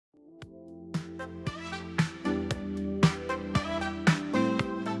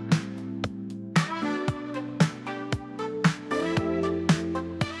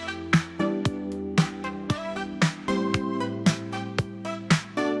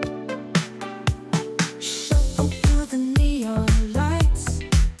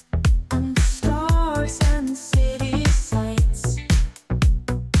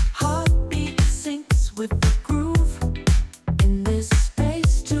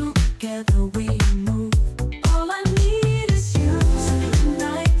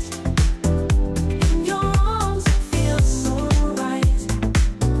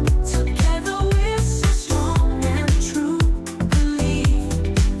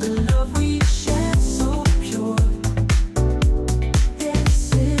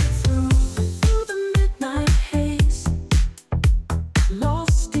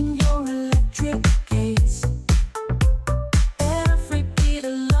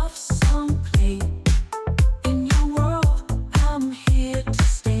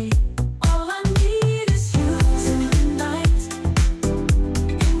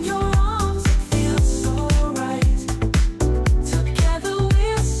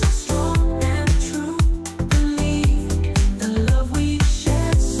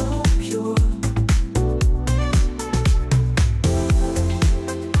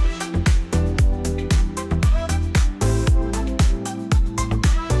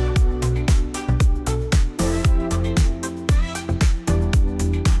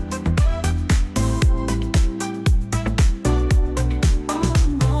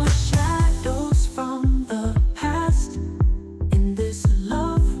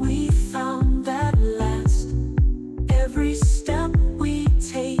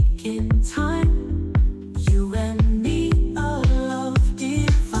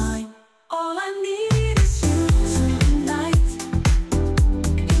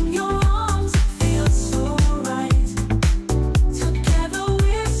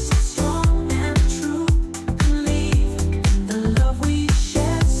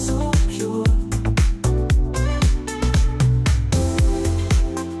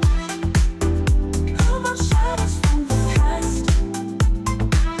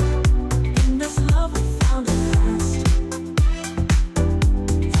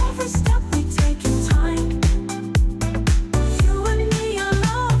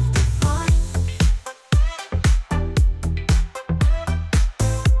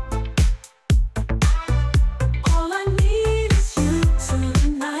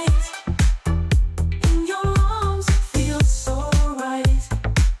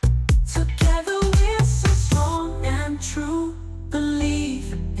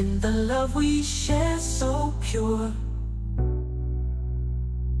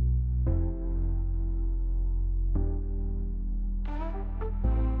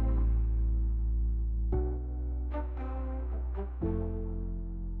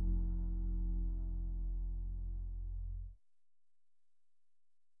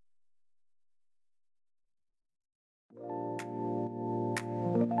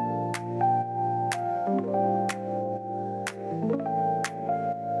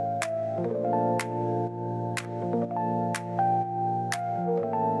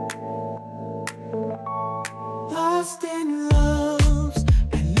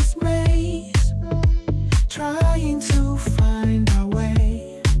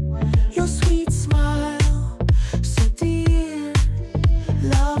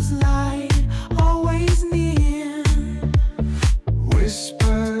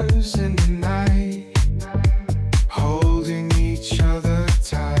arms in the night, holding each other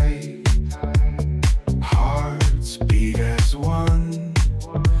tight. Hearts beat as one,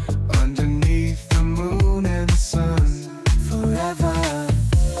 underneath the moon and sun. Forever,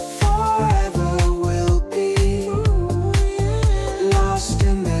 forever we'll be lost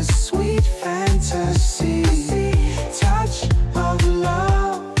in this sweet fantasy. Touch of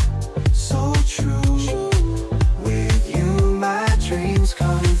love, so true. With you my dreams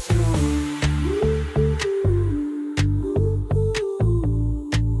come through.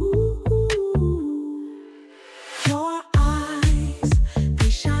 Your eyes, they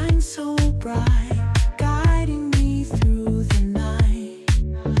shine so bright, guiding me through the night.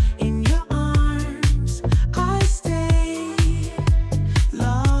 In your arms I stay,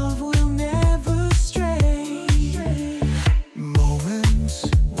 love will never stray. Moments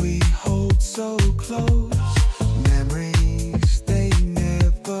we hold so close, memories they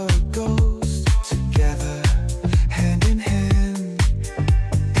never ghost. Together, hand in hand,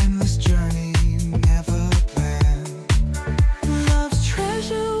 endless journey never planned. Love's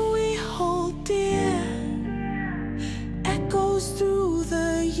treasure we hold dear, echoes through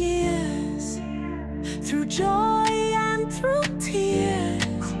the years, through joy and through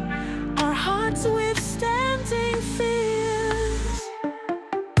tears, our hearts withstanding fears.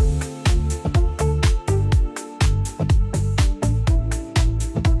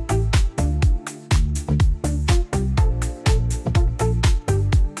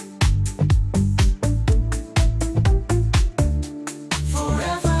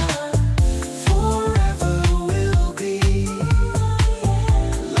 Forever, forever we'll be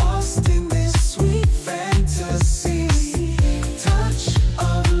lost in this sweet fantasy. Touch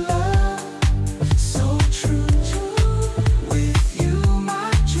of love, so true. With you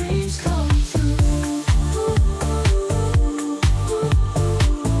my dreams come true.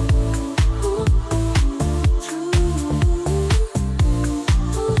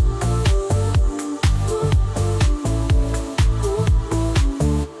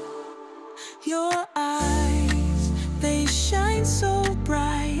 Your eyes, they shine so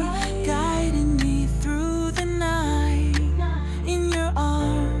bright, guiding me through the night. In your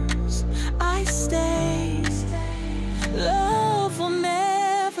arms I stay, love will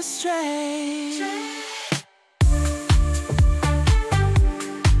never stray.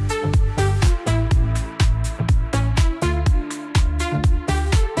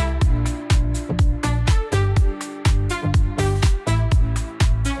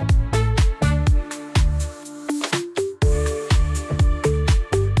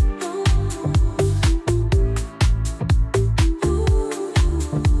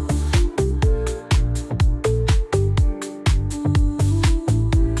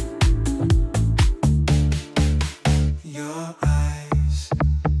 Your eyes,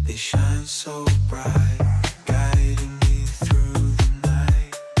 they shine so bright, guiding me through the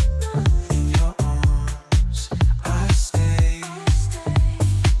night. In your arms I stay,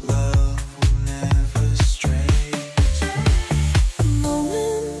 love will never stray.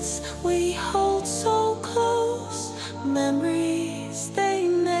 Moments we hold so close, memories they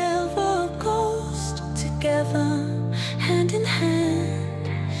never ghost. Together, hand in hand,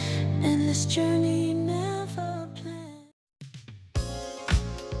 endless journey never planned.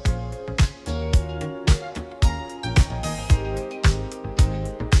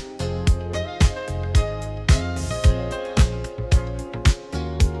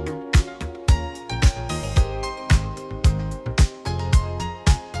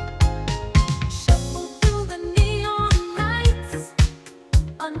 Shuffle through the neon lights,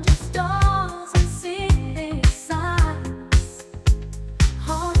 under stars and city signs.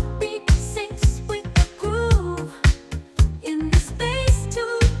 Heartbeat sinks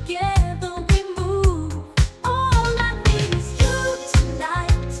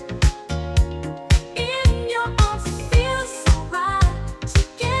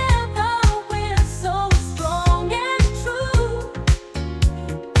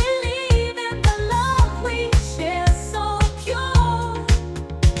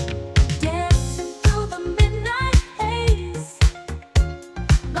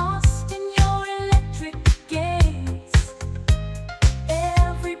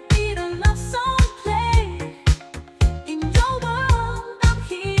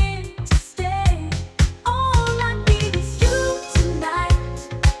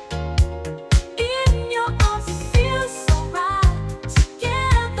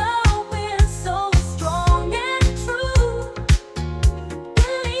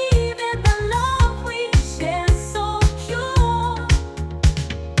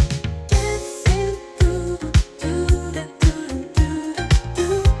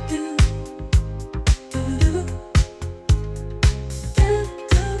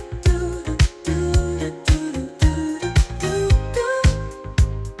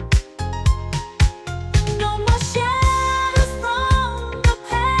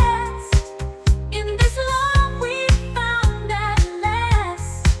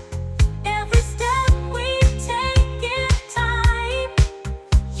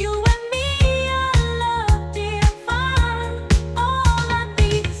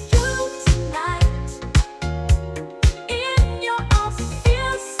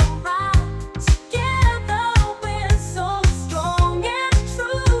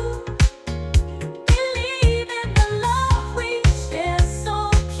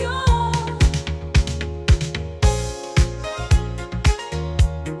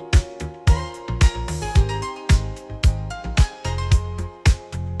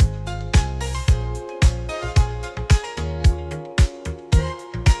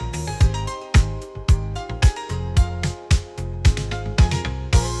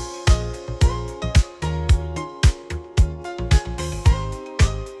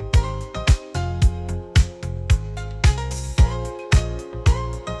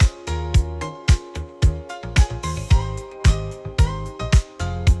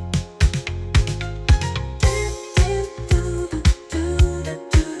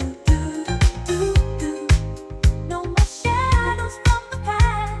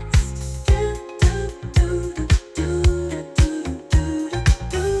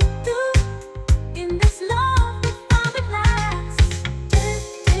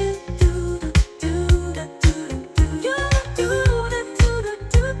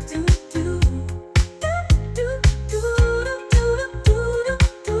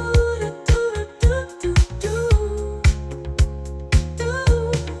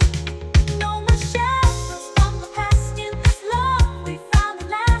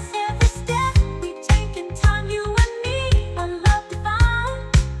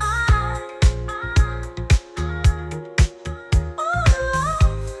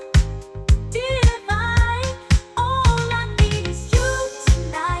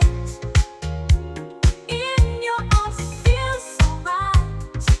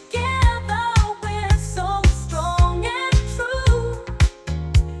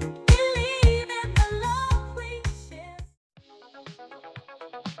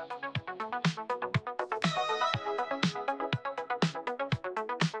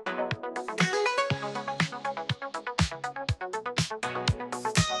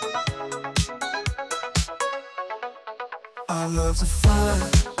Our love's a fire,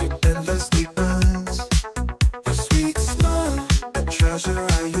 it endlessly burns. Your sweet smile, a treasure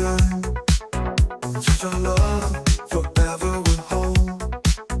I yearn. Such a love, forever will hold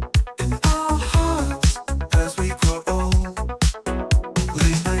in our hearts as we grow old.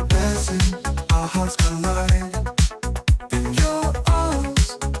 Late night dancing, our hearts collide. In your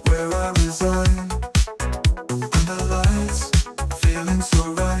arms, where I reside. Under lights, feeling so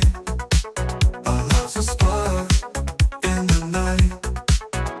right. Our love's a spark in the night.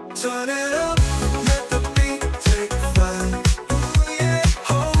 Turn it up, let the beat take flight. Ooh, yeah.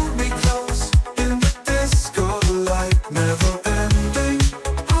 Hold me close in the disco light. Never ending,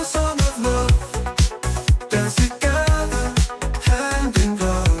 our song of love. Dance together, hand in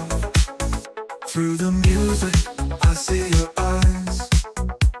glove. Through the music, I see your eyes,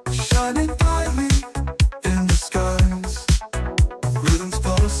 shining brightly in the skies. Rhythms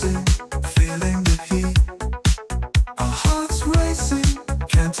pulsing, feeling the heat. Our hearts racing,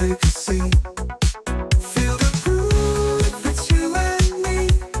 can't take a seat. Feel the groove, it's you and me.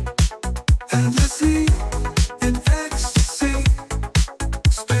 Endlessly in ecstasy.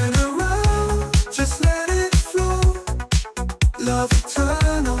 Spin around, just let it flow. Love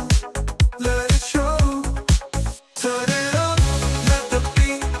eternal, let it show. Turn it up, let the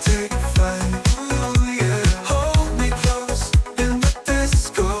beat take flight. Ooh, yeah. Hold me close in the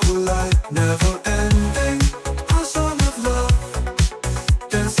disco light. Never ending, our song of love.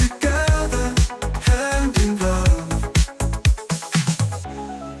 Dance together, hand in glove.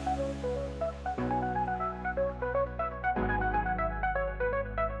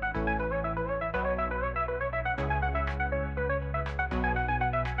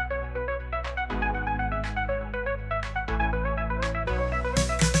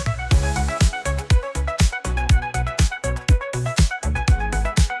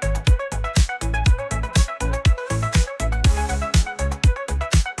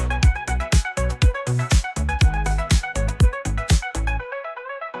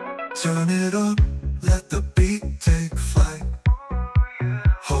 Turn it up, let the beat take flight.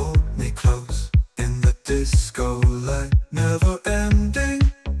 Hold me close in the disco light. Never ending,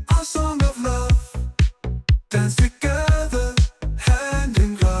 our song of love. Dance together, hand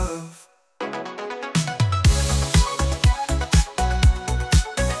in glove.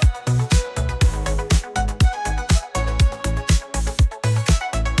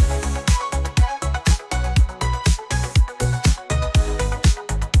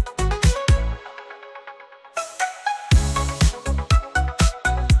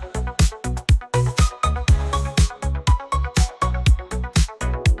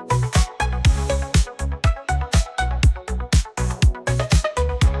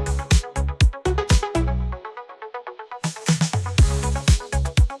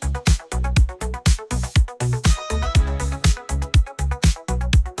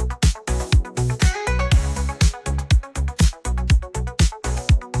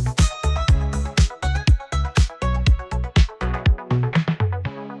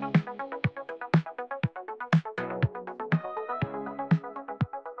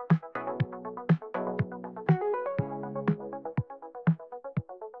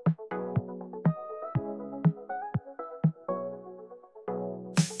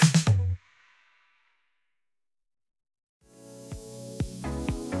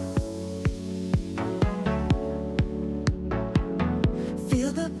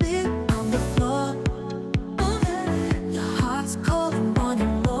 Feel the beat on the floor. Your heart's calling,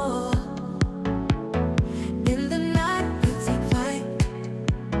 wanting more. In the night, we take flight.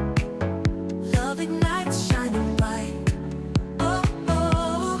 Love ignites, shining bright. Oh,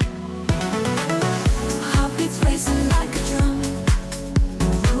 oh. Heartbeats racing like a drum.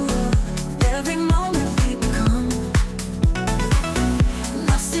 Ooh. Every moment we become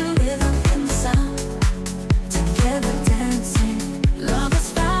lost in rhythm, in the sound. Together dancing, love is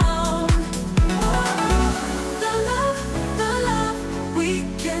found. Oh, the love we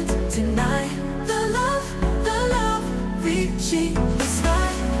can't deny. The love reaching the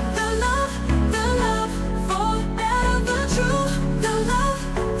sky. The love forever true. The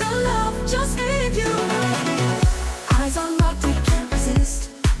love just need you. Eyes on locked, we can't resist.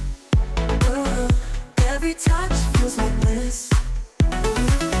 Oh, every touch feels like bliss.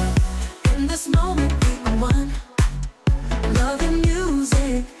 In this moment we are one. Love and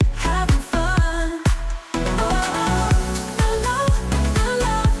music, having fun. Oh, the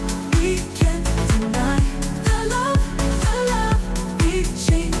love we can't deny. The love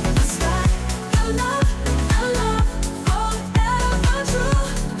reaching the sky. The love forever true.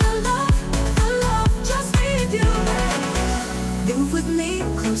 The love just need you. Move with me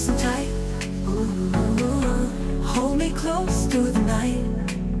close and tight. Ooh, hold me close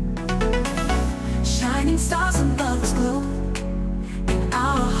Shining stars and love's glow. In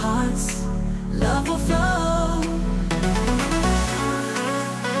our hearts, love will flow.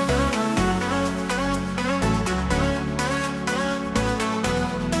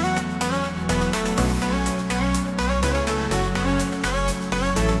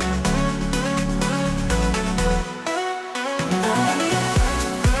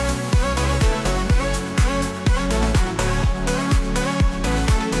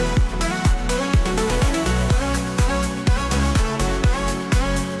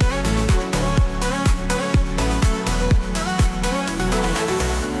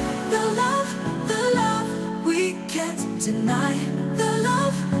 Deny the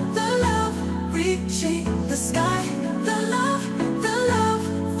love reaching the sky. The love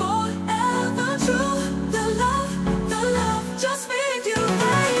forever true. The love just with you.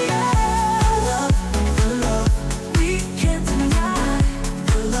 The love we can't deny.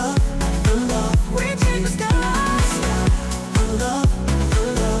 The love reaching the sky. The love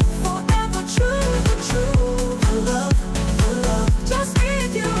forever true. The love just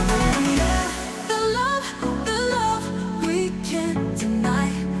with you. The love we can't deny.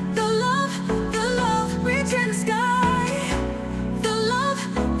 The love reaching the sky. The love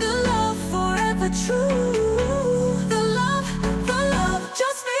forever true. The love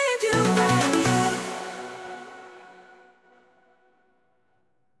just with you.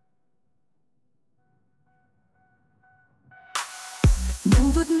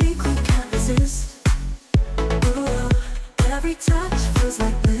 Move with me, who can't resist. Ooh, every touch feels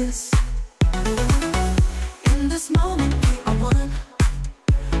like this. In this moment we are one.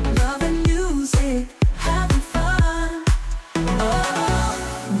 Love and music, having fun. Oh,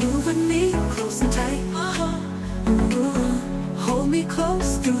 move with me close and tight. Ooh, hold me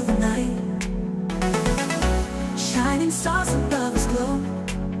close through the night. Shining stars and love's glow.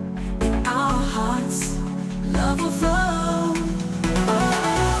 In our hearts, love will flow. Oh.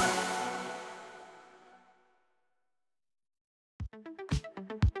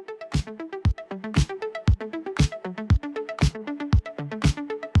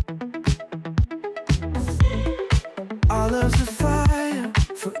 Our love's a fire,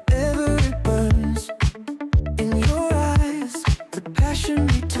 forever it burns. In your eyes, the passion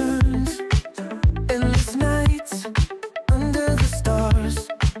returns. Endless nights, under the stars.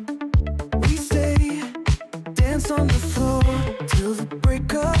 We stay, dance on the floor, till the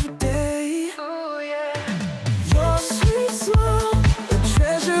break of day. Your sweet smile, the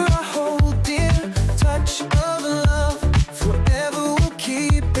treasure I hold dear. Touch of love, forever we'll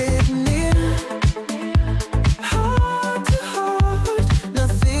keep it near. Heart to heart,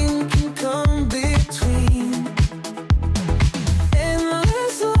 nothing can come between.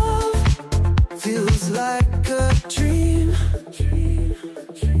 Endless love feels like a dream.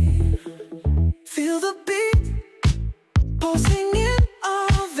 Feel the beat pulsing in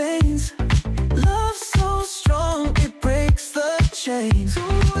our veins. Love so strong it breaks the chains.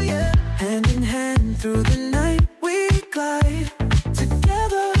 Ooh, yeah. Hand in hand through the night we glide.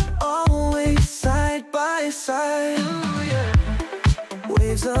 Together always side by side. Ooh, yeah.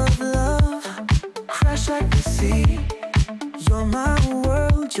 Waves of love crash like the sea. You're my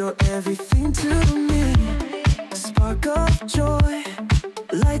world, you're everything to me. Spark of joy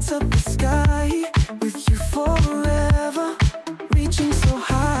lights up the sky. With you forever, reaching so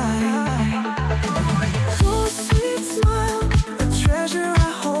high. Your sweet smile, a treasure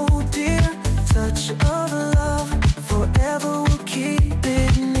I hold dear. Touch of love, forever we'll keep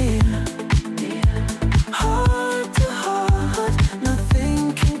it near. Heart to heart,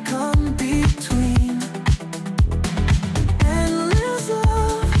 nothing can come between. Endless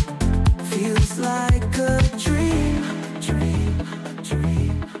love feels like a dream.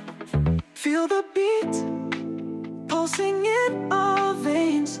 Feel the beat pulsing in our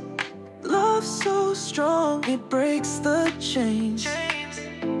veins. Love so strong it breaks the chains.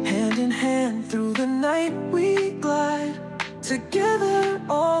 Hand in hand through the night we glide. Together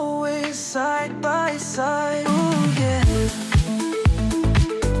always side by side. Oh yeah.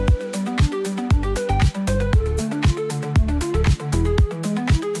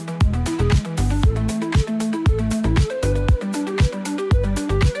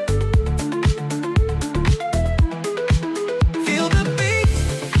 Feel the beat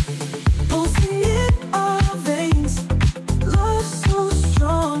pulsing in our veins. Love so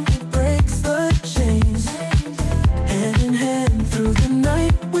strong it breaks the chains. Hand in hand through the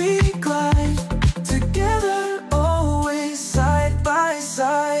night we glide. Together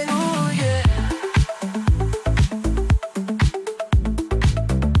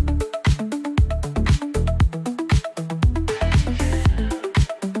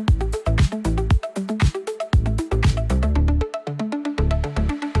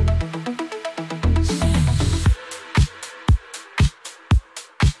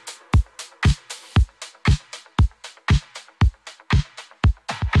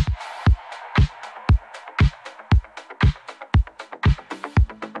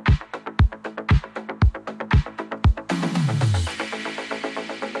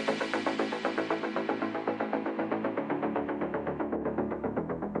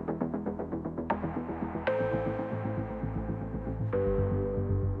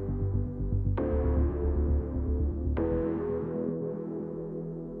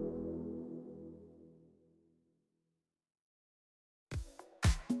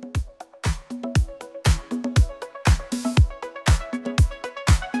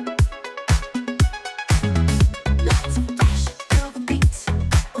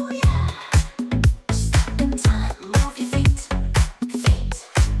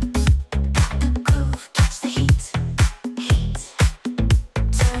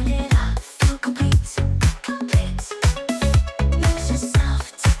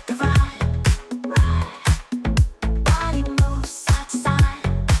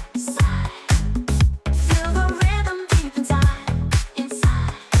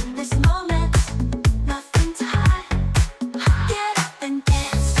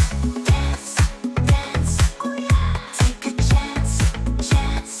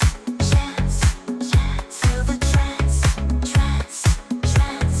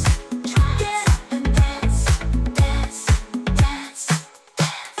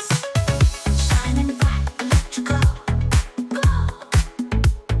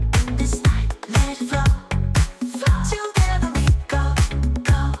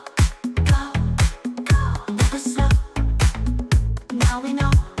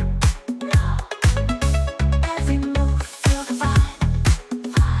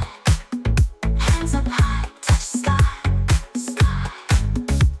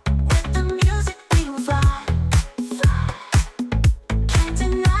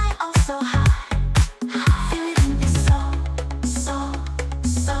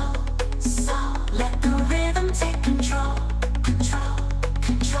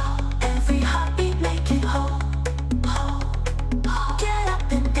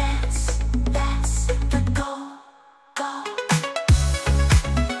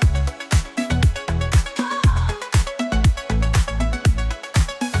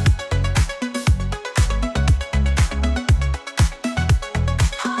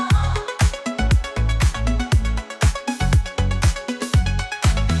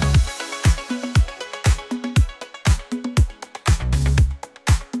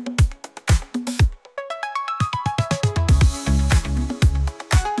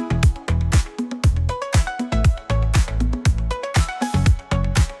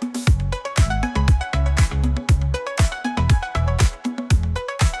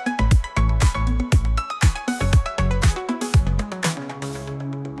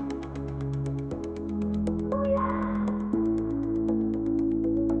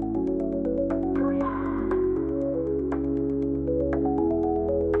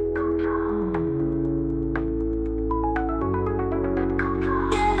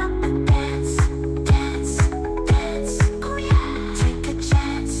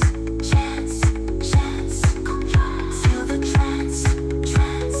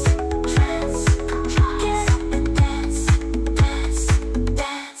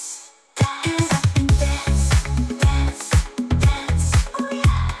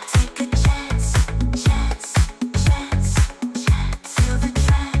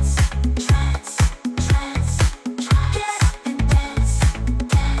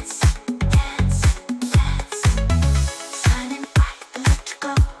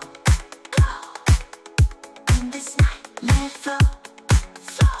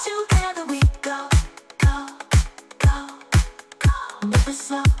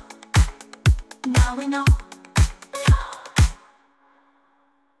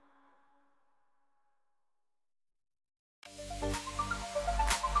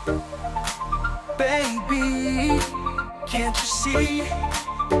Baby, can't you see?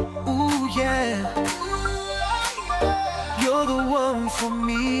 Ooh yeah, you're the one for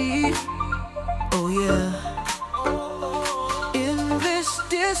me. Oh yeah. In this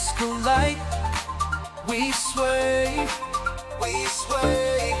disco light, we sway, we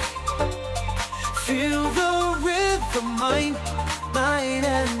sway. Feel the rhythm, night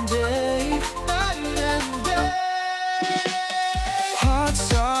and day, night and day.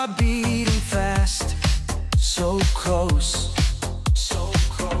 Hearts are beating fast, so close, so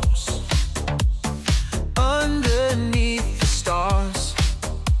close. Underneath the stars,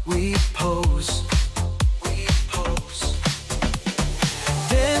 we pose, we pose.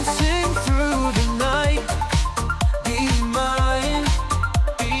 Dancing through the night, be mine,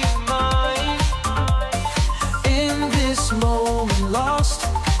 be mine. In this moment, lost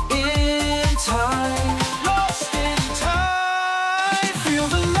in time, lost in time. Feel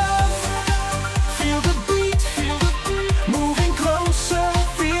the love, feel the beat, moving closer.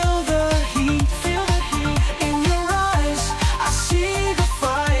 Feel the heat, in your eyes. I see the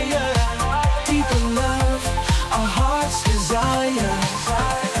fire, deeper love, our heart's desire.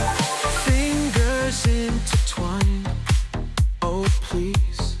 Fingers intertwined, oh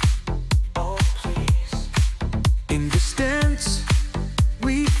please, oh please. In this dance,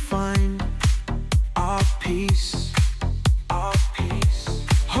 we find our peace, our peace.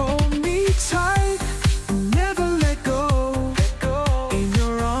 Hold me tight, never let go. In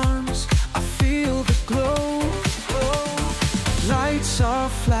your arms, I feel the glow. Lights are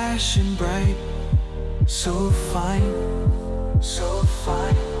flashing bright, so fine, so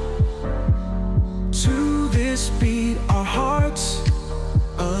fine. To this beat, our hearts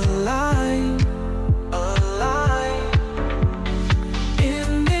align, align.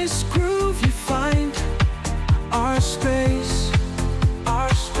 In this groove, you find our space,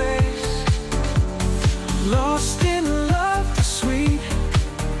 our space. Lost in love, the sweet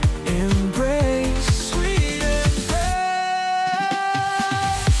embrace, sweet embrace.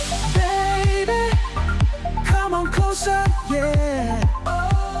 Baby, come on closer, yeah.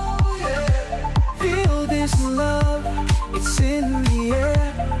 Oh yeah. Feel this love, it's in the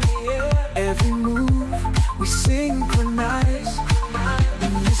air. Every move we synchronize.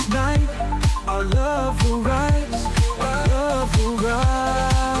 In this night, our love will rise, our love will rise.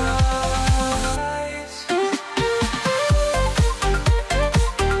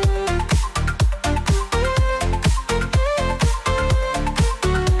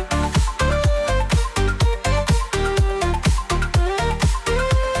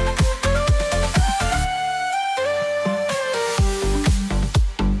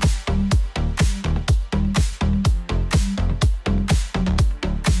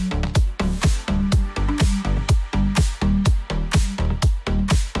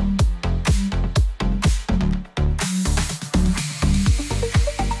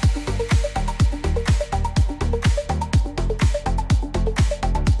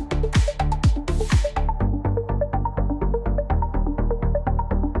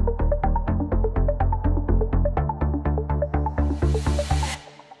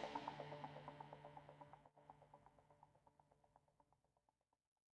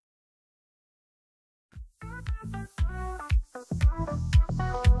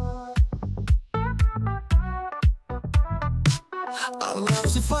 Our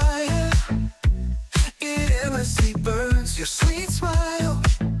love's a fire, it endlessly burns. Your sweet smile,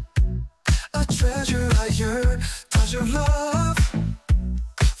 a treasure I yearn. Touch of love,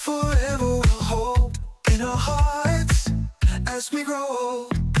 forever we'll hold in our hearts as we grow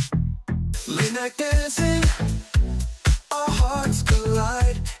old. Late night dancing, our hearts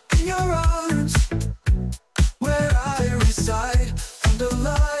collide in your arms, where I reside under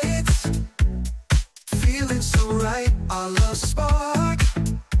lights. Feeling so right, our love spark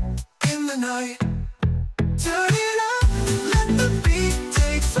in the night. Turn it up, let the beat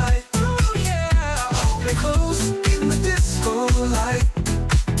take flight. Oh yeah, hold me close in the disco light.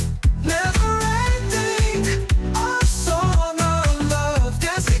 Never ending, our song, our love.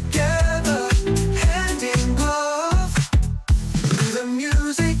 Dance together, hand in glove. Through the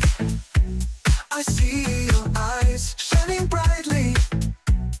music, I see your eyes shining brightly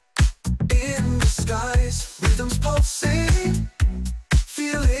in the skies. Rhythms pulsing,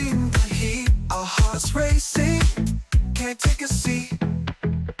 feeling the heat. Our hearts racing, can't take a seat.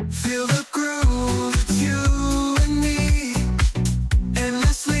 Feel the groove, it's you and me,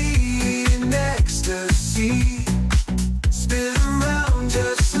 endlessly in ecstasy. Spin around,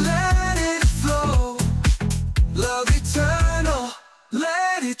 just let it flow. Love eternal,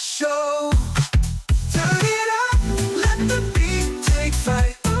 let it show. Turn it up, let the beat take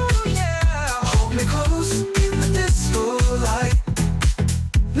flight.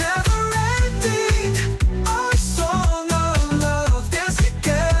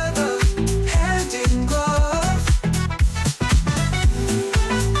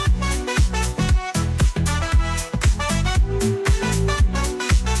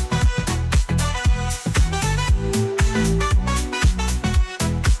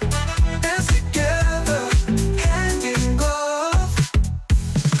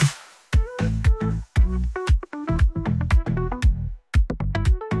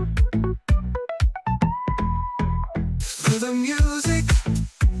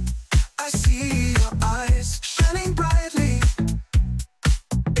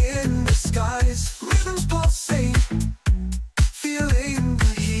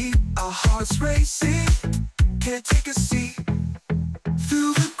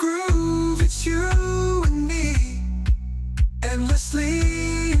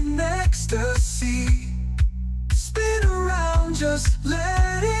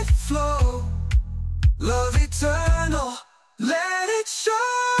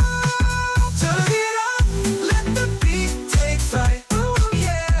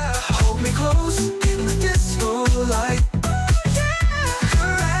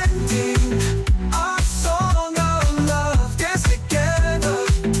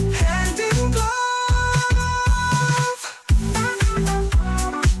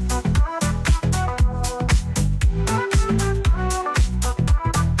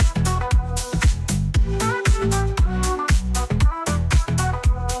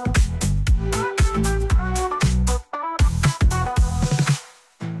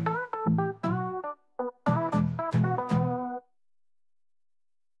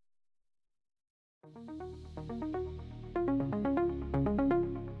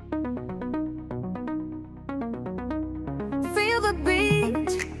 the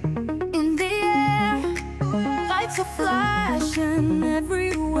beat in the air. Lights are flashing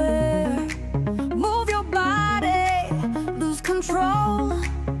everywhere. Move your body, lose control.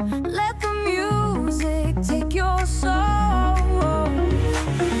 Let the music take your soul.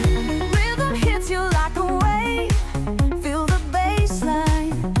 Rhythm hits you like a wave. Feel the bass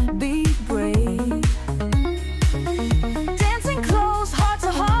line, be brave. Dancing close, heart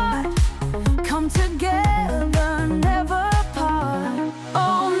to heart. Come together, never part.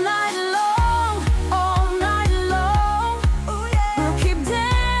 All night long, all night long. We'll keep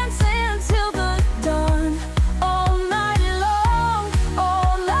dancing till the dawn. All night long,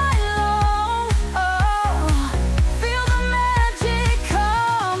 all night long. Oh, feel the magic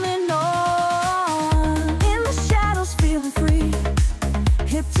coming on. In the shadows, feeling free.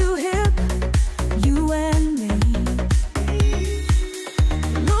 Hip to hip, you and me.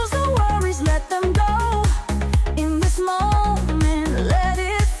 Lose the worries, let them go. In this moment, let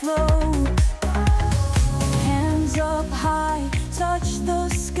it flow. Hands up high, touch the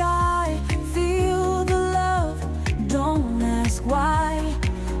sky. Feel the love, don't ask why.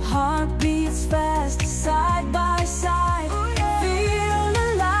 Heart beats fast, side by side. Feel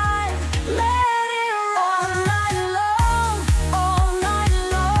alive, let it all night long, all night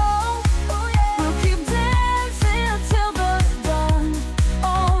long. We'll keep dancing till the dawn.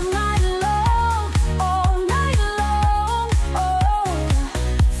 All night long, all night long. Oh,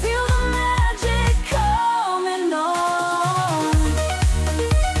 feel the magic coming on.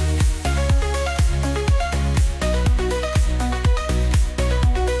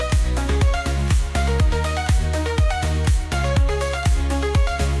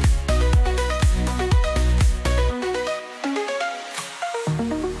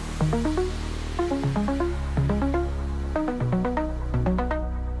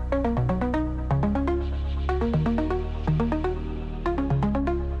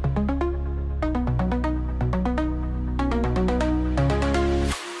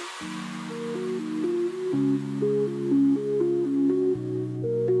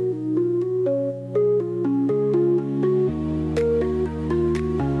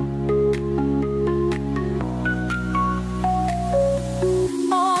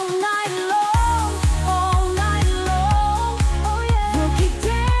 All night long, all night long. Oh yeah, we'll keep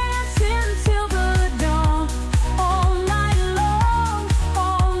dancing till the dawn. All night long,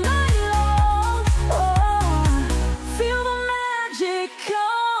 all night long. Oh, feel the magic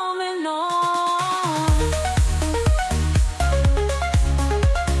coming on.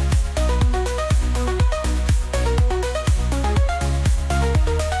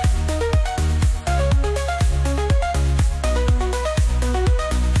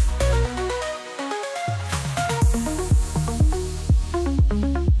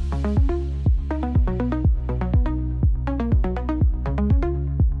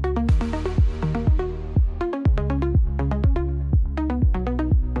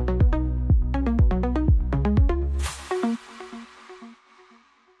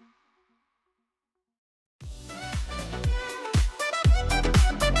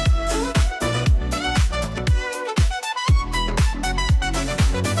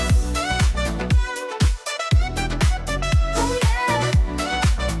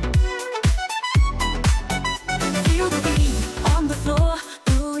 Feel the beat on the floor,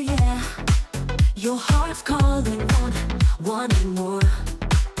 ooh yeah. Your heart's calling on, wanting more.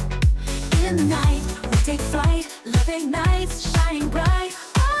 In the night, we take flight, love ignites, shining bright.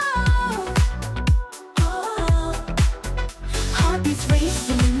 Oh, oh, heartbeats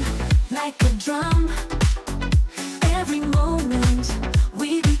racing like a drum. Every moment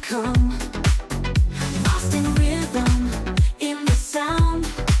we become lost in rhythm, in the sound.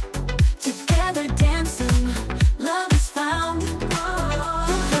 Together dancing, love is found.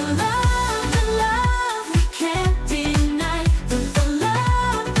 The love we can't deny. The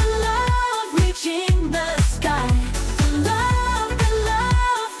love reaching the sky. The love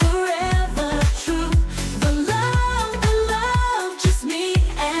forever true. The love, just me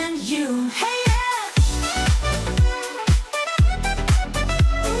and you. Hey yeah.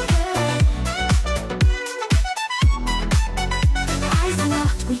 Eyes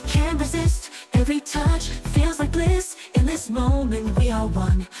locked, we can't resist. Every touch feels like bliss. In this moment we are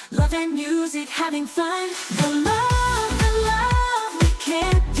one. Love and music, having fun. The love we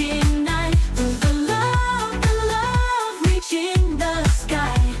can't deny. The love reaching the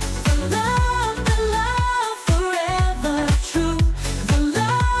sky. The love forever true. The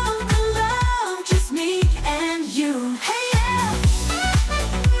love, just me and you. Hey yeah.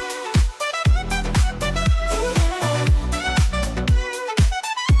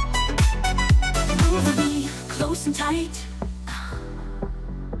 Move me close and tight.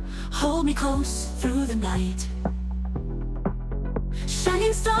 hold me close through the night.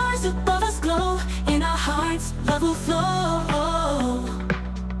 Shining stars above us glow, in our hearts love will flow.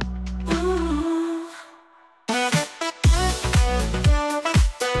 Ooh.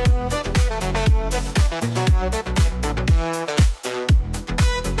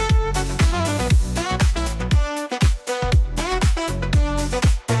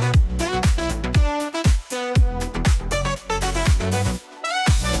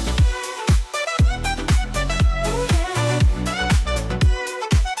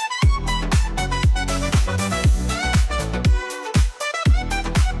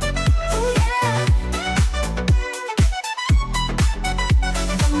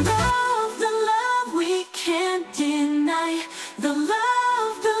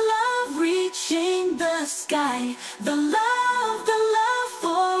 The love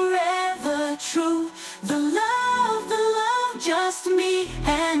forever true. The love, just me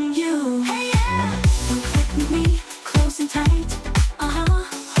and you. Hey, yeah. Come click with me, close and tight.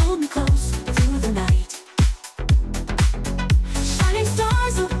 Hold me close through the night. Shining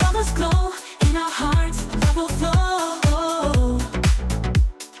stars above us glow, in our hearts love will flow.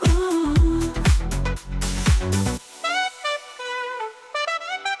 Ooh.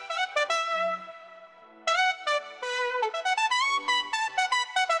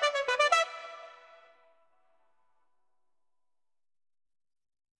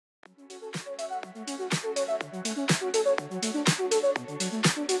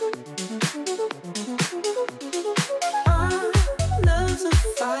 Love's a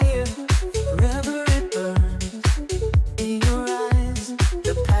fire, forever it burns. In your eyes,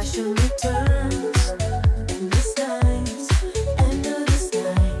 the passion returns. Endless nights, endless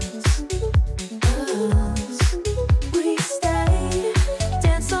nights. Us, we stay,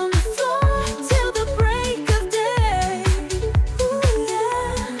 dance on the floor till the break of day. Ooh,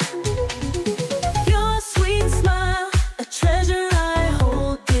 yeah. Your sweet smile, a treasure I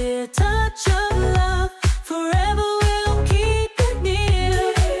hold dear. Touch of love, forever we'll keep it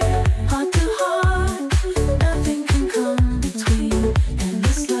near. Heart to heart, nothing can come between. And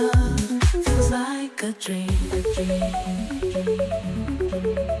this love feels like a dream.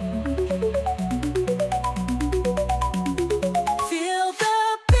 Feel the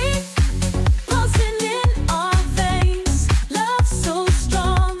beat pulsing in our veins. Love so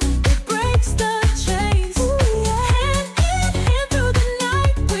strong, it breaks the chains. Hand in hand through the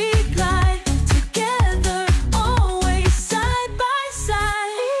night we glide, together always side by side.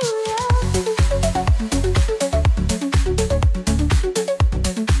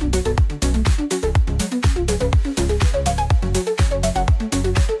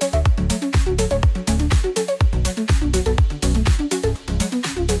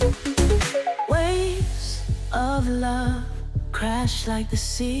 Waves of love crash like the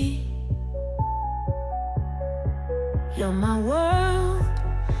sea. You're my world,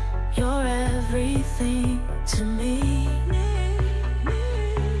 you're everything to me.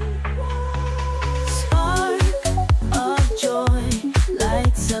 Spark of joy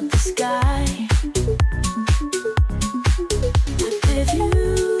lights up the sky. With you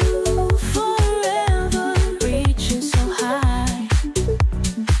forever, reaching so high.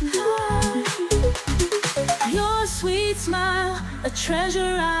 Your sweet smile, a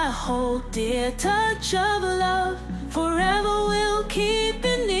treasure I hold dear. Touch of love, forever we'll keep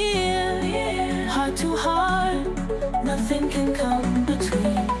it near. Heart to heart, nothing can come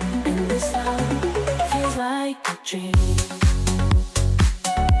between. And this love feels like a dream.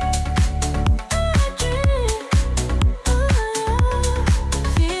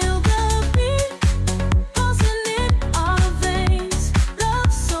 Feel the beat pulsing in our veins.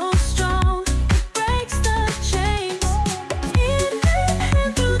 Love so strong, it breaks the chains. Hand in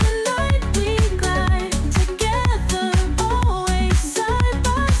hand through the night we glide, together always side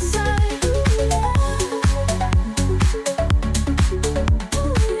by side. Ooh, yeah.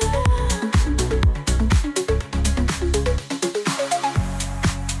 Ooh, yeah.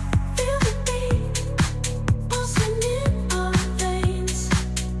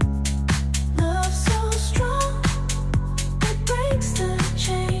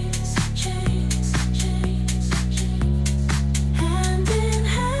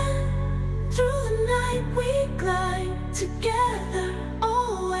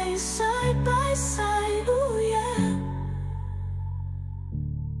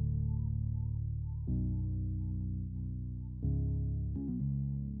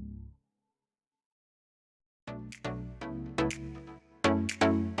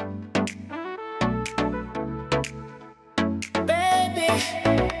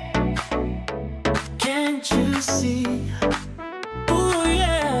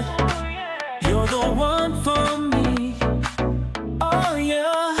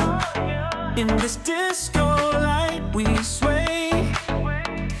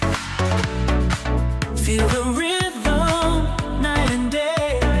 Feel the rhythm, night and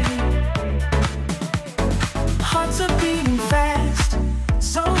day. Hearts are beating fast,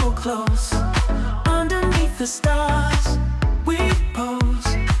 so close. Underneath the stars, we pose,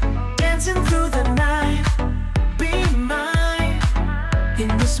 dancing through the night. Be mine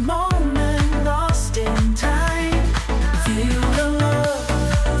in this moment, lost in time. Feel the love,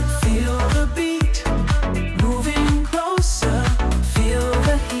 feel the beat, moving closer. Feel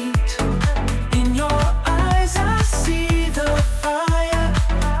the heat in your eyes. I see the fire,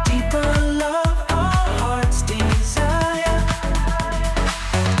 deeper love, our hearts desire.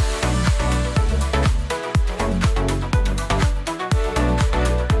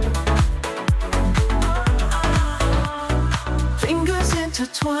 Fingers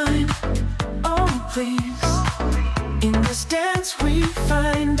intertwine, oh please. In this dance we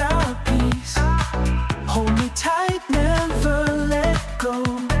find our peace. Hold me tight, never let go.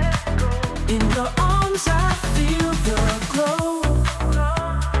 In your arms I feel the glow.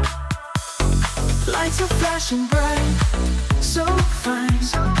 Lights are flashing bright, so fine.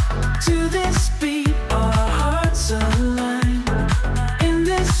 To this beat our hearts align. In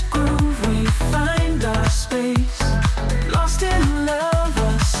this groove we find our space. Lost in love,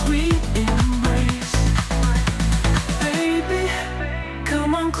 a sweet embrace. Baby,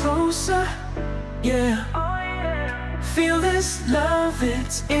 come on closer, yeah. Feel this love,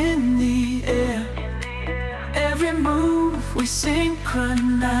 it's in the air. Every move we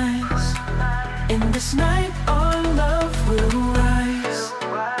synchronize. In this night our love will rise.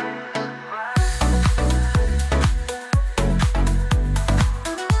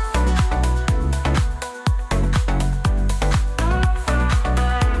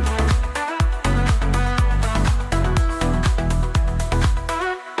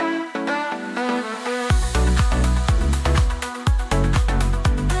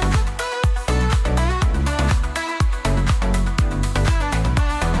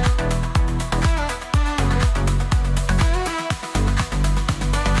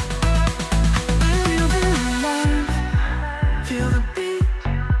 Feel the alive, feel the beat,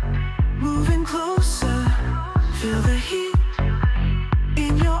 moving closer. Feel the heat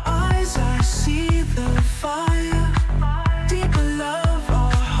in your eyes. I see the fire, deeper love,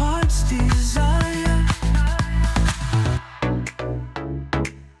 our hearts desire.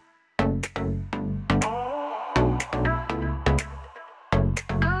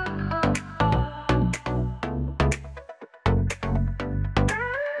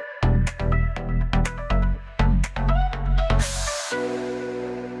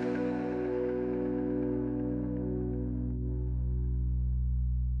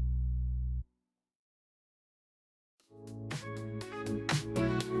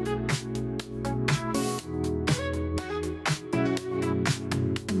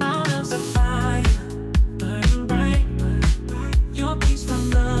 Out of the fire, burning bright. Your peace from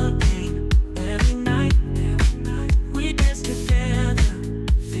the pain. Every night, we dance together.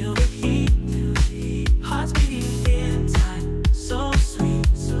 Feel the heat, hearts beating in time. So sweet,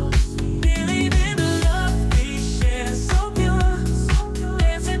 so sweet. Believe in the love we share, so pure.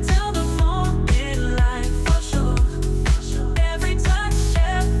 Dance until the morning light, for sure. Every touch,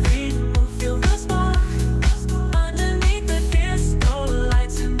 every move, feel the spark. Underneath the disco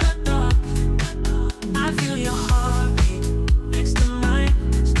lights in the dark, I feel your heartbeat next to mine.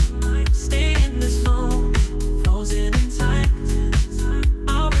 Stay in this moment, frozen in time.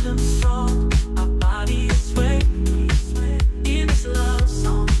 Our rhythm strong, our body is sway. In this love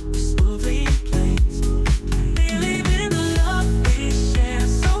song, we smoothly play. Believe in the love we share,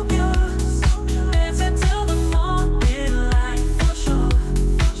 so pure. Dance until the morning light, for sure.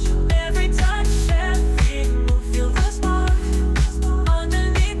 Every touch, every move, feel the spark.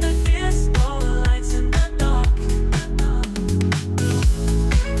 Underneath the disco lights in the dark.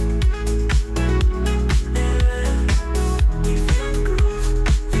 We feel the groove,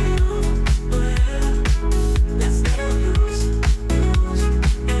 let's never lose,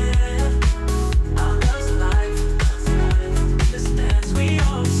 yeah. Our love's alive, this dance we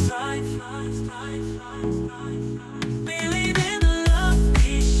all strive. Believe in the love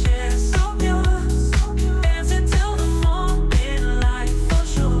we share, so pure. Dance until the morning light, for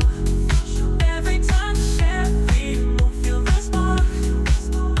sure. Every touch, every move, feel the spark.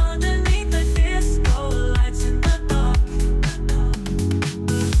 Underneath the disco lights in the dark.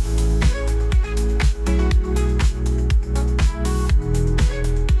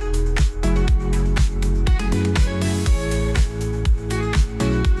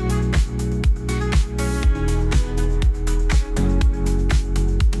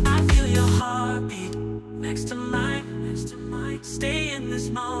 I feel your heartbeat next to mine. Stay in this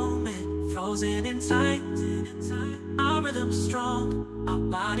moment, frozen in time. Our rhythm strong, our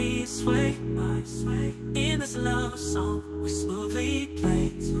bodies sway. In this love song we smoothly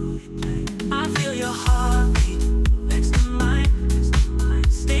play. I feel your heartbeat next to mine.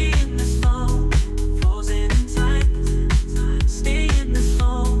 Stay in this moment, frozen in time. Stay in this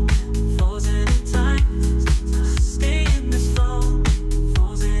moment, frozen in time. Stay in this moment,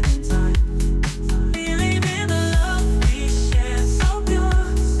 frozen in time. Believe in the love we share, so pure.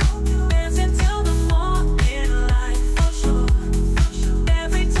 Dancing till the morning light, for sure.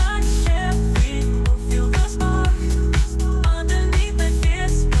 Every touch, every move, feel the spark. Underneath the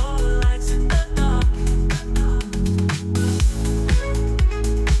disco lights in the dark.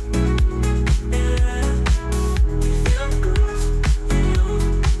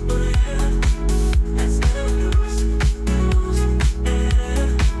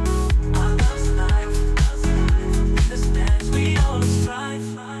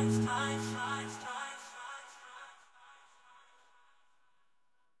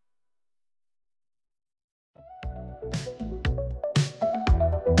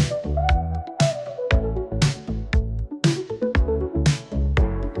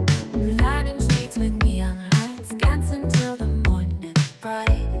 Lighting streets with neon lights, dancing till the morning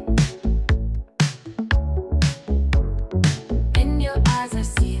bright. In your eyes I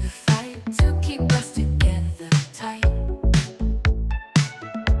see the fight to keep us together tight.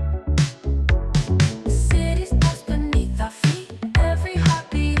 The city steps beneath our feet, every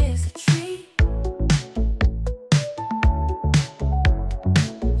heartbeat is a treat.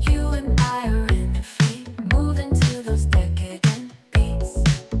 You and I are in the feet, moving to those decadent beats.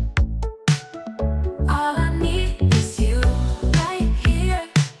 All I need is you right here.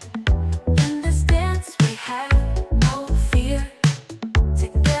 In this dance we have no fear.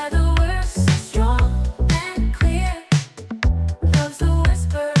 Together we're so strong and clear. Love's the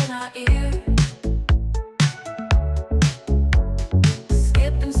whisper in our ear.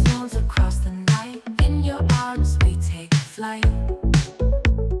 Skipping stones across the night. In your arms we take flight.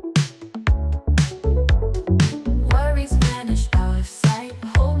 Worries vanish out of sight.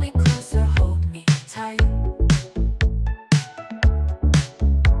 Hold me closer, hold me tight.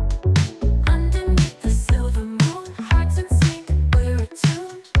 Underneath the silver moon, hearts in sync, we're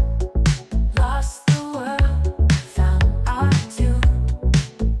attuned. Lost the world, found our tune.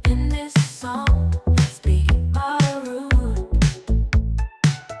 In this song, let's be marooned.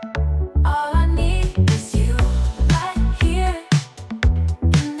 All I need is you right here.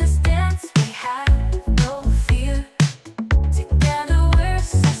 In this dance we have no fear. Together we're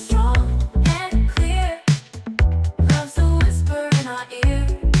so strong and clear. Love's the whisper in our ear.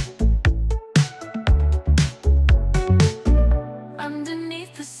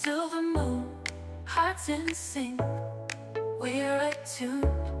 Underneath the silver moon, hearts in sync, we're attuned.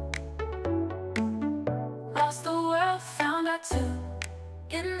 Lost the world, found our tune.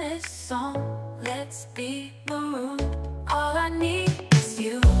 In this song, let's be marooned. All I need is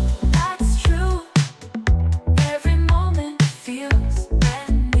you, that's true. Every moment feels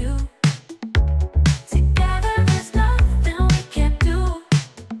brand new. Together there's nothing we can't do.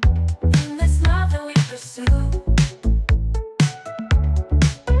 In this love that we pursue.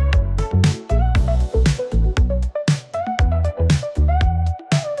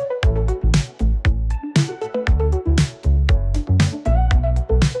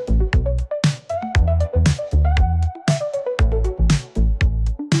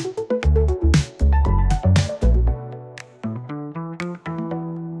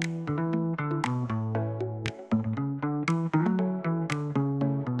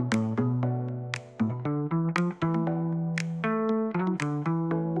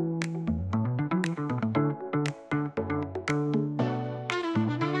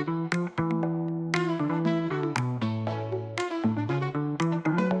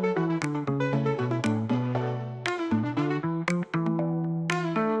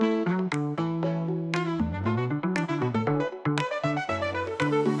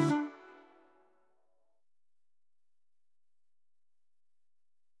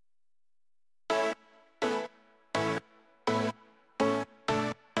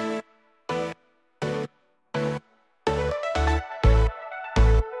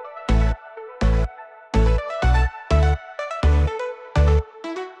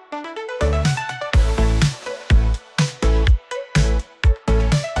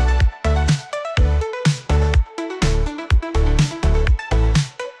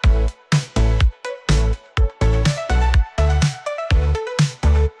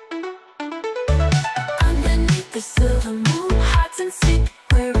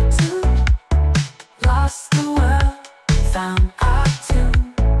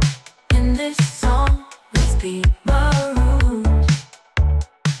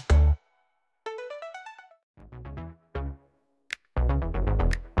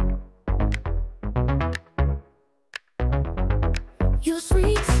 Your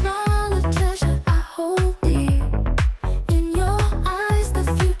sweet smile, a treasure I hold dear. In your eyes, the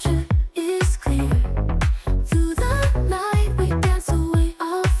future is clear. Through the night, we dance away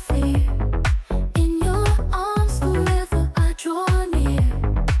our fear. In your arms, forever I draw near.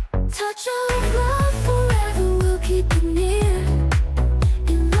 Touch of love, forever we'll keep it near.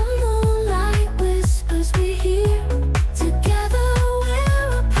 In the moonlight, whispers we hear. Together,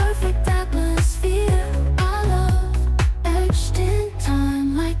 we're a perfect atmosphere. Our love, etched in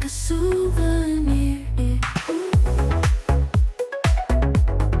time like a souvenir.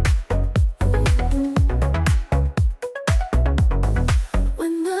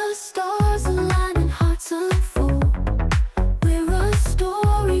 When the stars align and hearts unfold, we're a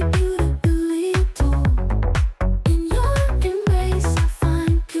story beautifully told. In your embrace I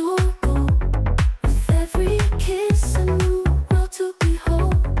find pure gold. With every kiss a new world to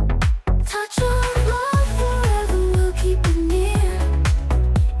behold. Touch of love, forever we'll keep it near.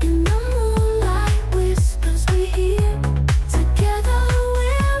 In the moonlight, whispers we hear. Together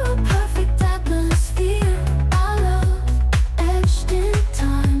we're a perfect atmosphere. Our love, etched in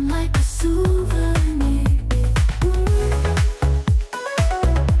time like a souvenir.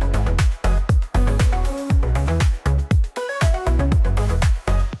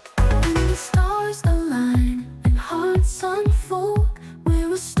 When the stars align and hearts unfold,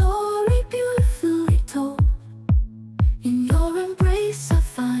 we're a story beautifully told. In your embrace I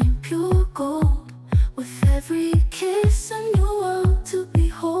find pure gold. With every kiss a new world to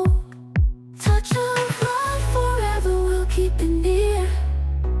behold. Touch of love, forever we'll keep it near.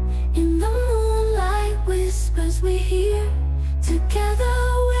 In the moonlight, whispers we hear. Together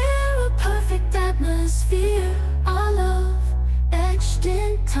we're a perfect atmosphere. Our love, etched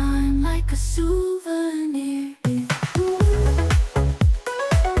in time like a souvenir.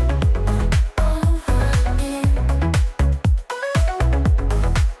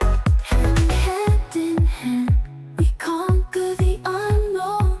 Hand in hand, we conquer the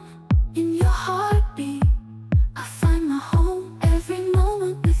unknown. In your heartbeat, I find my home. Every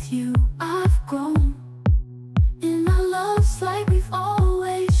moment with you, I've grown. In our love's light, we've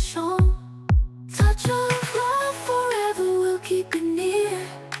always shown. Touch of love, forever we'll keep it near.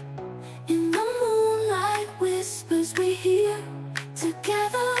 In the moonlight, whispers we hear.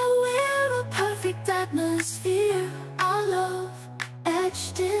 Together we're a perfect atmosphere. Our love,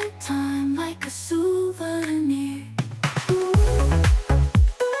 etched in time like a souvenir.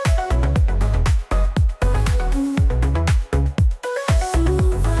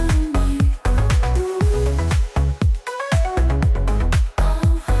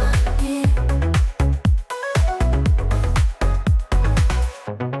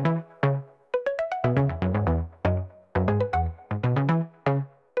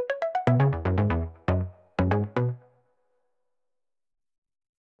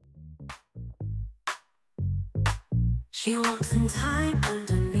 She walks in time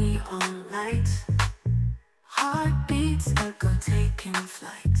under neon light. Heartbeats echo taking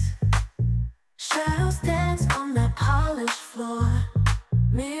flight. Shadows dance on that polished floor.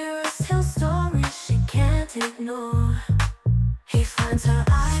 Mirrors tell stories she can't ignore. He finds her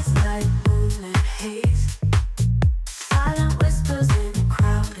eyes like moonlit haze. Silent whispers in a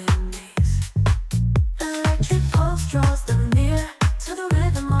crowded maze. Electric pulse draws them near to the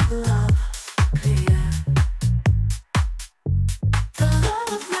rhythm of love, clear. The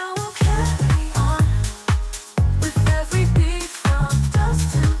love now will carry on with every beat from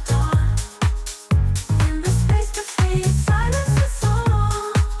dusk till dawn. In the space between silence and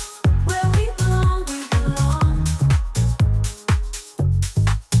song, where we belong, we belong.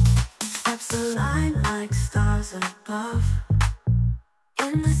 Steps align like stars above.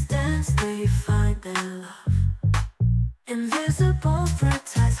 In this dance they find their love. Invisible thread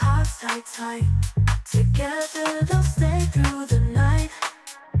ties hearts tight, tight. Together they'll stay through the night.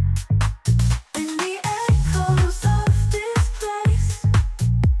 In the echoes of this place,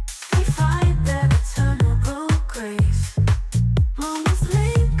 they find their eternal grace. Moments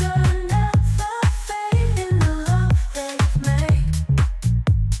linger, never fade in the love they've made.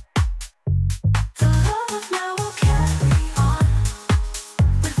 The love now will carry on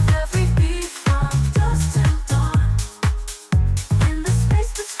with every beat from dusk till dawn. In the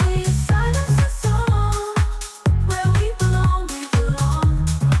space between silence and song,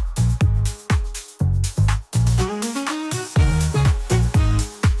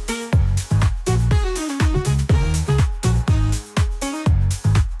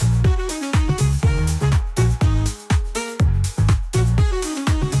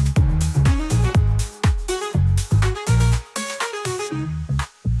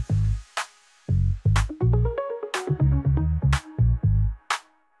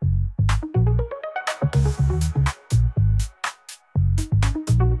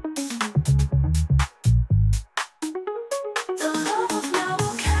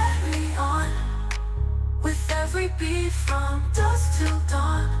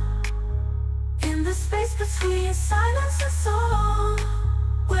 between silence and song.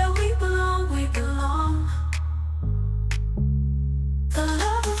 Where we belong, we belong. The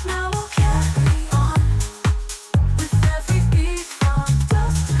love of now will carry on, with every beat from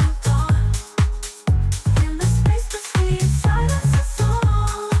dusk to dawn. In the space between silence and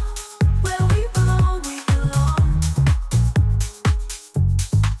song, where we belong, we belong.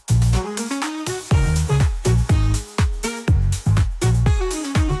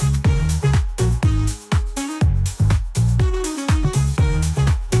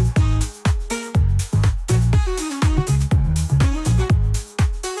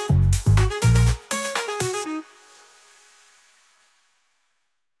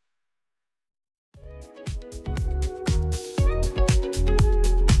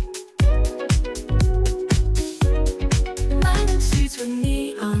 Lighting streets with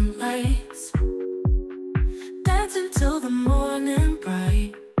neon lights, dancing till the morning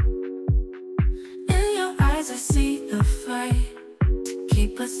bright. In your eyes I see the fight to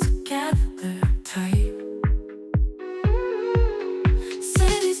keep us together tight.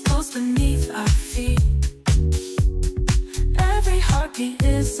 Cities pulse beneath our feet, every heartbeat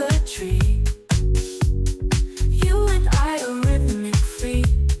is a treat. You and I are rhythmic free,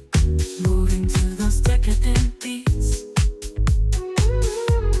 moving to those decadent beats.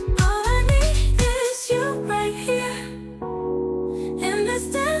 All I need is you right here. In this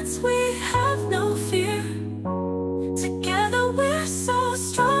dance we have no fear. Together we're so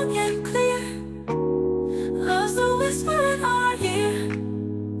strong and clear. Love's the whisper in our ear.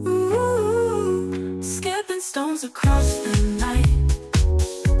 Ooh, skipping stones across the night.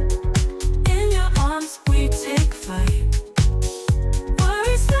 In your arms we take flight.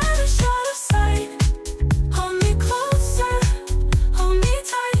 Worries vanish out of sight. Hold me closer, hold me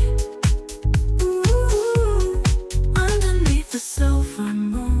tight. Ooh, underneath the silver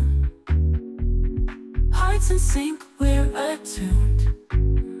moon, hearts in sync, we're attuned.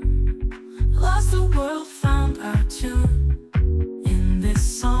 Lost the world, found our tune. In this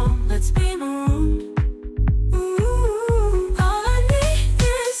song, let's be marooned. Ooh, all I need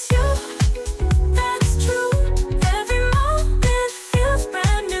is you. That's true. Every moment feels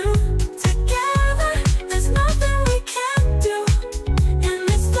brand new. Together, there's nothing we can't do. In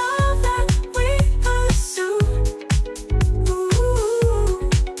this love that we pursue. Ooh.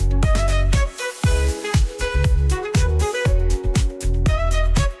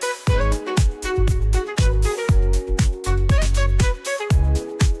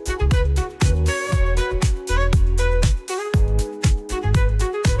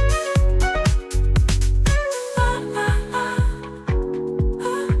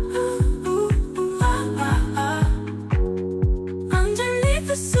 Underneath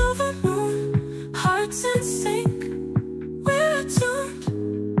the silver moon, hearts in sync, we're attuned.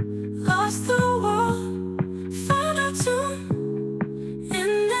 Lost the world, found our tune. In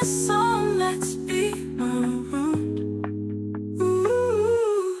this song, let's be marooned.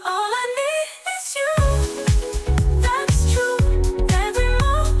 Ooh, all I need is you. That's true. Every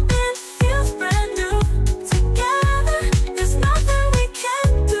moment feels brand new. Together, there's nothing we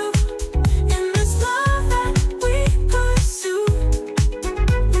can't do. In this love that we pursue.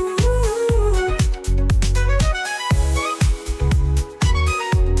 Ooh.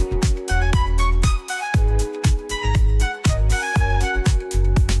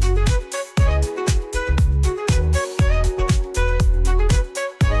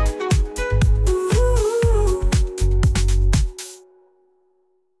 Ooh.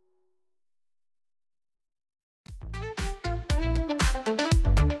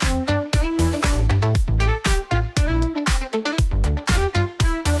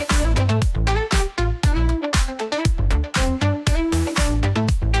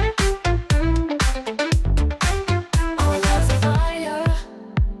 Our love's a fire,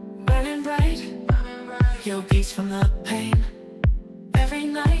 burning bright. Your beats from the pain. Every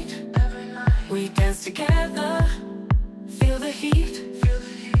night, we dance together. Feel the heat.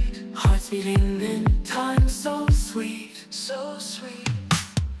 Hearts beating in time, so sweet, so sweet.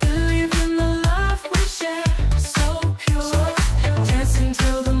 Believe in the love we share, so pure. Dancing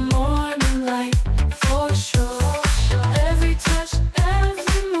till the morning light, for sure. Every touch,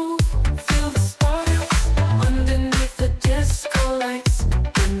 every move, feel the spark. Underneath the disco lights,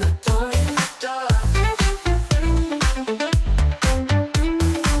 in the dark, in the dark.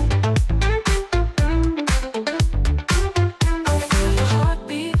 I feel your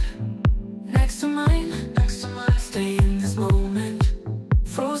heartbeat next to mine. Stay in this moment,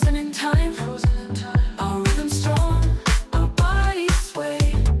 frozen in time. Our rhythm strong, our bodies sway.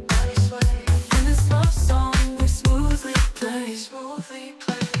 In this love song we smoothly play.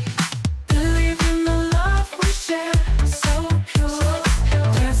 Believe in the love share, so pure.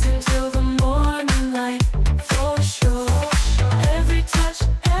 Dancing till the morning light, for sure. Every touch,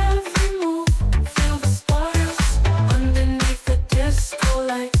 every move, feel the sparks underneath the disco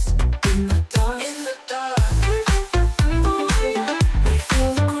lights. In the dark, oh yeah, we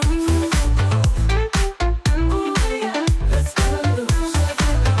feel the groove. Oh yeah, let's get loose.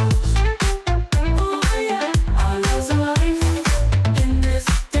 Oh yeah, our love's alive. In this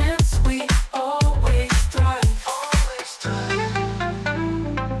dance we always thrive. Always thrive.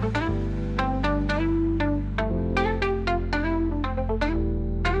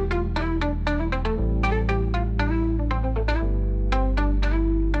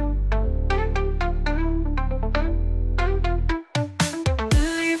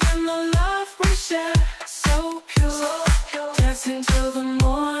 Believe in the love we share, so pure. Dancing till the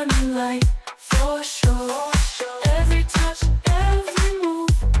morning light, for sure. Every touch, every move,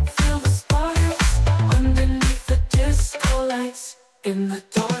 feel the sparks underneath the disco lights. In the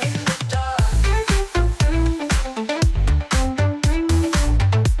dark,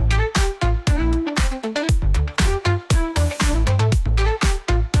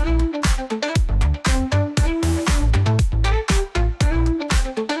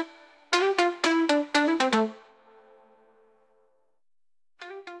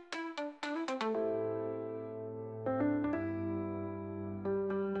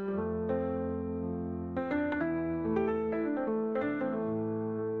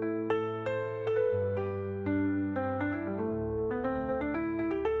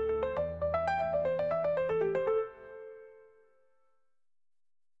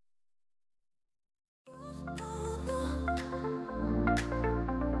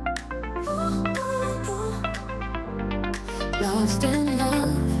 lost in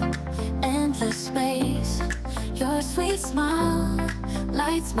love, endless space. Your sweet smile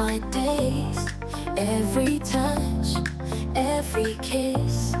lights my days. Every touch, every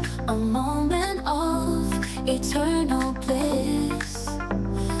kiss, a moment of eternal bliss.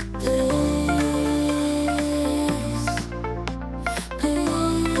 Bliss,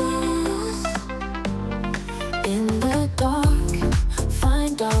 bliss. In the dark,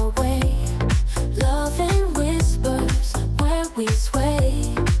 find our way. Love in whispers where we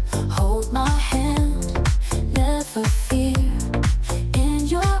sway. Hold my hand, never fear. In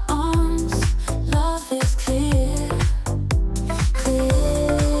your arms, love is clear. Clear,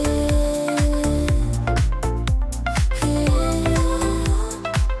 clear.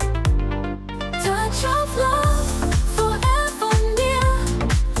 Touch of love, forever near.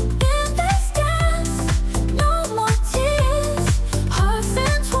 In this dance, no more tears. Hearts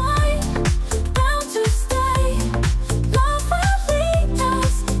entwined, bound to stay. Love will lead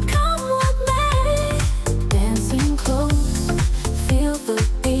us, come what may. Dancing close, feel the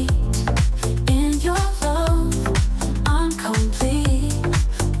beat. In your love, I'm complete.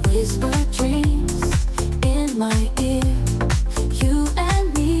 Whisper dreams in my ear. You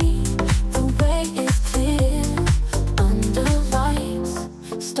and me, the way is clear. Under lights,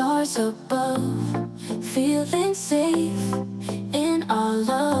 stars above, feeling safe in our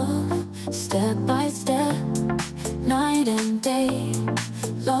love. Step by step, night and day,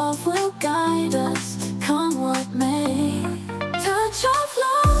 love will guide us, come what may. Touch of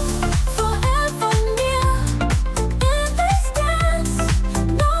love, forever near. In this dance,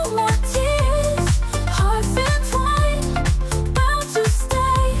 no more tears. Hearts entwined, bound to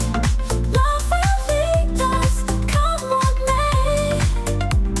stay. Love will lead us, come what may.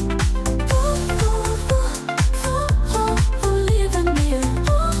 Ooh, ooh, ooh, ooh, ooh, leaving near.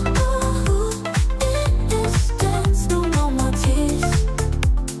 Ooh, ooh, ooh. In this dance, no more tears.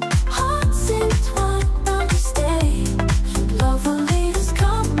 Hearts entwined, bound to stay. Love will lead us,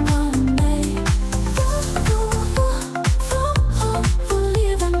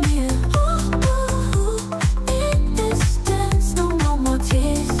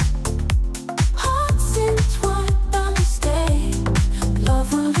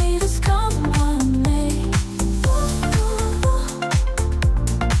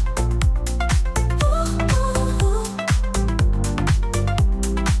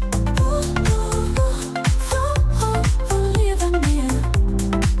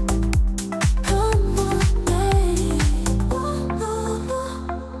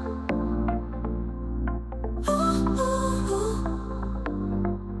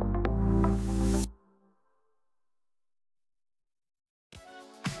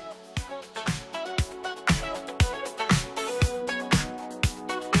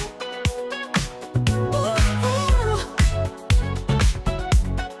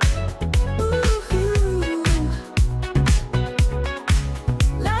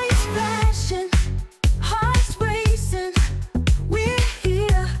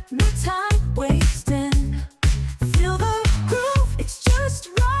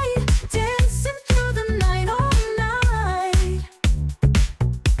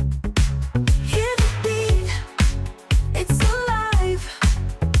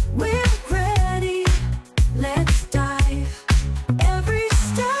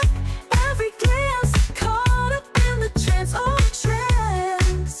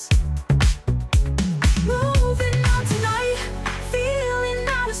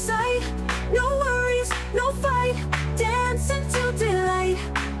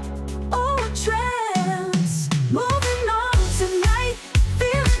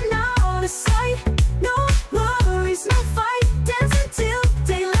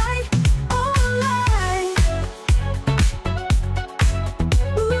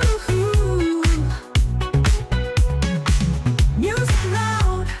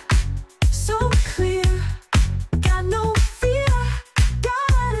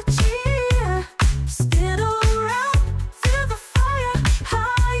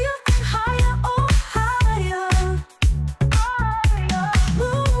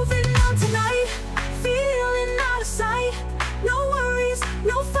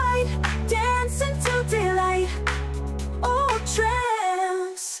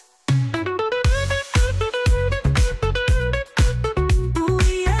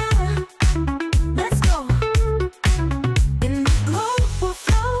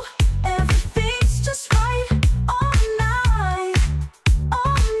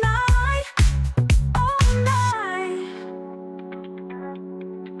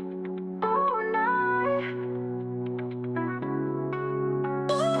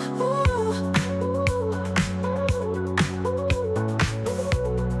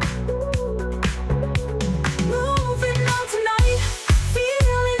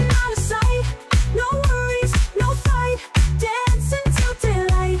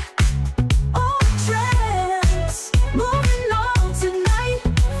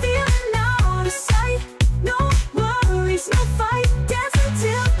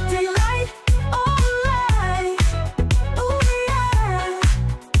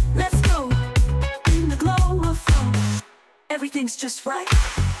 everything's just right.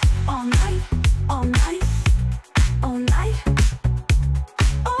 All night, all night, all night,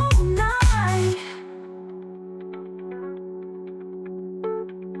 all night.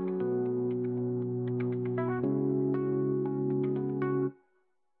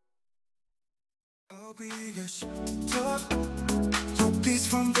 I'll be your shelter, your peace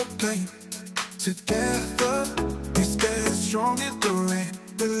from the pain. Together, we stand strong in the rain.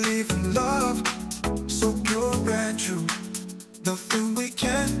 Believe in love, so pure and true. Nothing we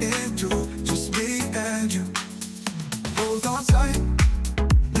can't endure, just me and you. Hold on tight,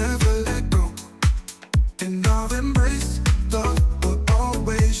 never let go. In our embrace, love will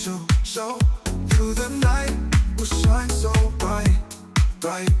always show. So through the night, we'll shine so bright,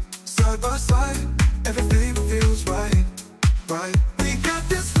 bright. Side by side, everything feels right, right. We got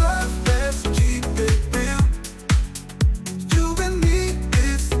this love, let's keep it real. You and me,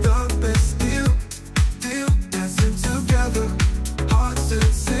 it's the best deal, deal. Dancing together, hearts in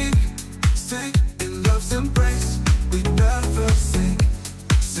sync, sync. In love's embrace, we never sink,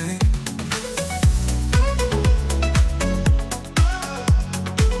 sink.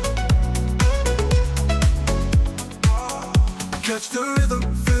 Catch the rhythm,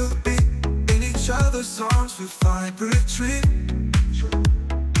 feel the beat. In each other's arms we find retreat.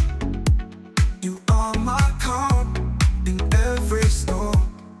 You are my calm in every storm.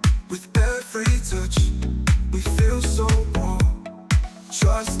 With every touch, we feel so warm.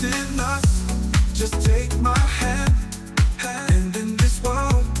 Trust in us, just take my hand, hand. And in this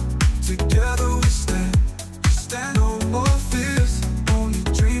world, together we stand, stand. No more fears, only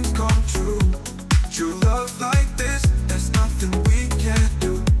dreams come true. True love like this, there's nothing we can't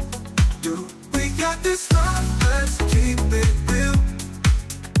do, do. We got this love, let's keep it real.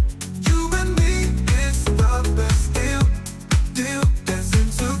 You and me, it's the best deal, deal.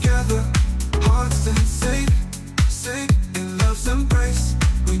 Dancing together, hearts in sync, sync. In love's embrace,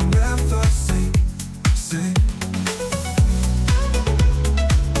 we never sink, sink.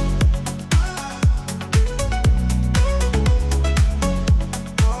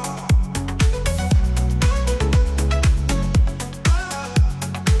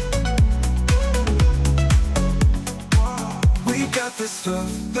 We got this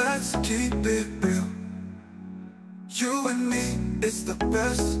love, let's keep it real. You and me, it's the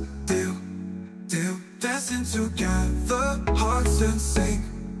best deal, deal. Dancing together, hearts in sync,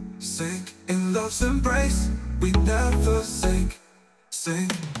 sync. In love's embrace, we never sink,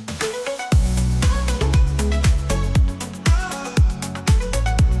 sink.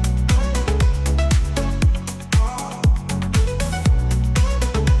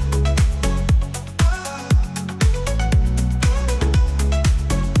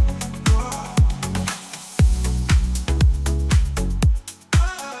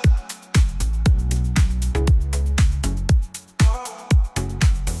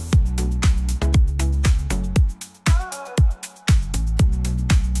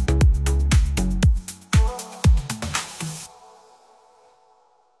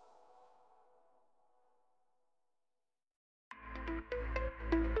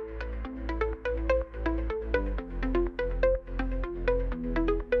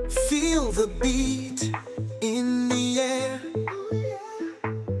 Feel the beat in the air.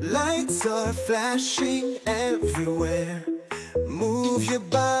 Lights are flashing everywhere. Move your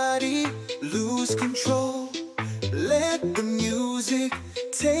body, lose control. Let the music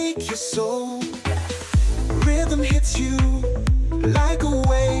take your soul. Rhythm hits you like a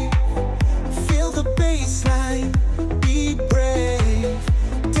wave. Feel the bass line, be brave.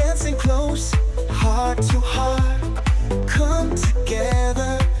 Dancing close, heart to heart. Come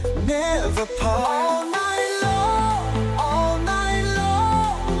together, never part. All night long, all night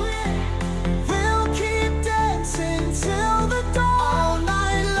long. We'll keep dancing till the dawn. All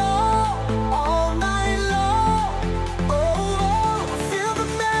night long, all night long. Oh, oh, feel the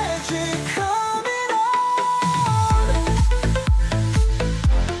magic coming on.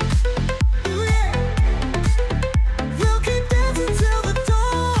 Yeah. We'll keep dancing till the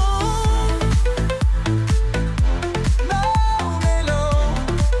dawn. All night long,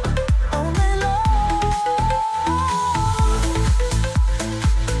 all night long.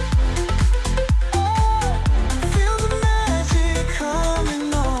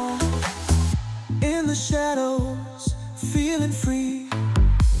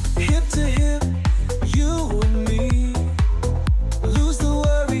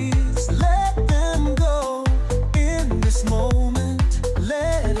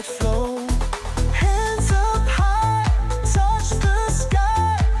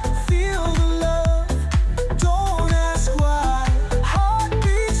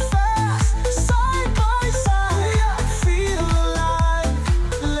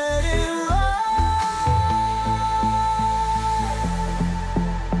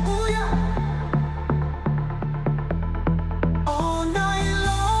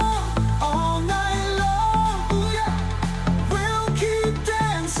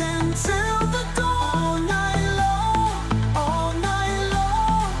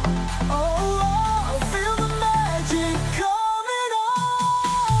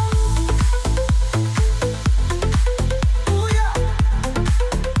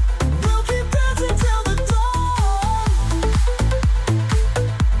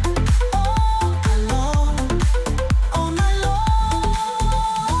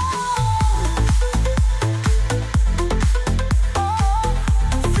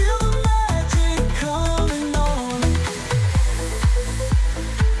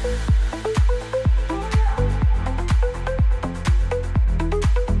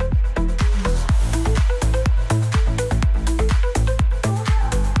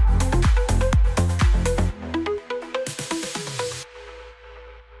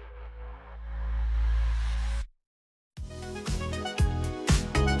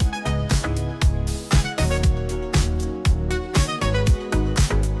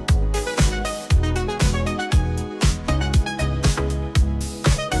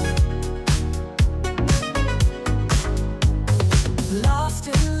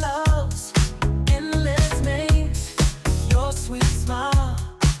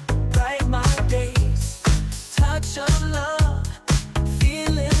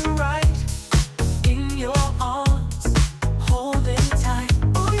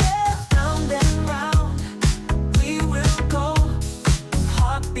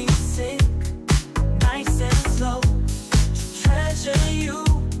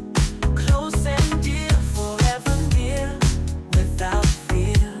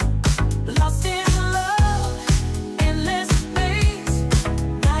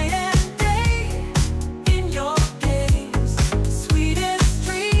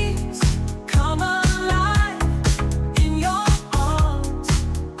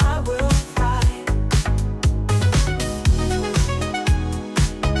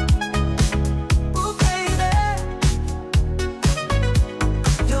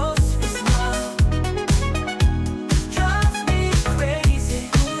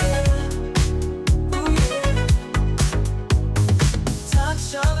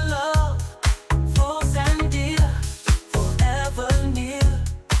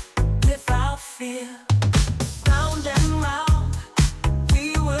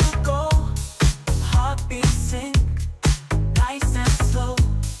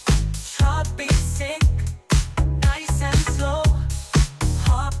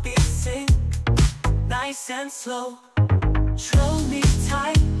 nice and slow. Control me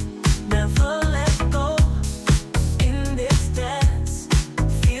tight, never let go. In this dance,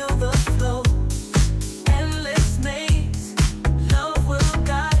 feel the flow. Endless maze, love will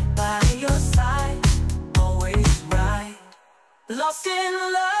guide by your side, always right. Lost in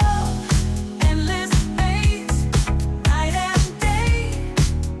love, endless maze, night and day,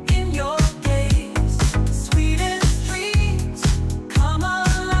 in your gaze. Sweetest dreams come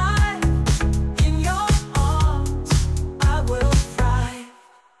alive, in your arms I will thrive.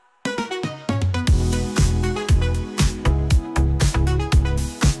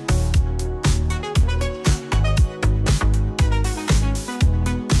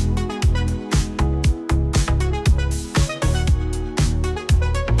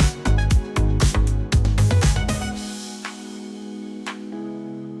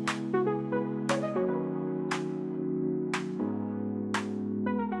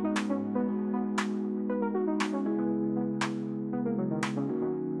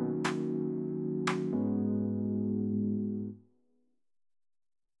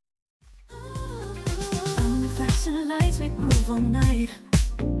 Flashing lights make move all night.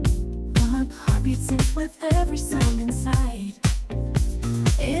 Our heartbeat syncs with every sound inside.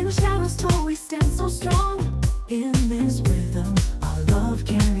 In the shadows tall we stand so strong. In this rhythm our love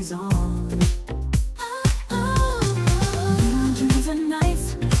carries on. New dreams and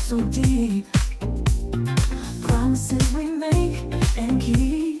nights so deep, promises we make and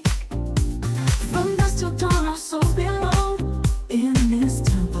keep. From dusk till dawn our souls belong. In this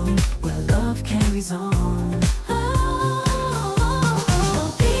temple where love carries on.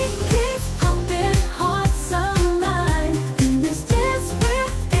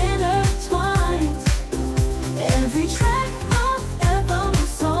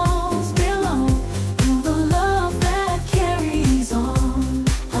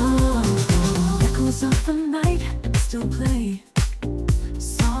 Still play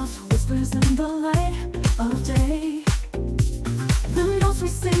soft whispers in the light of day. The notes we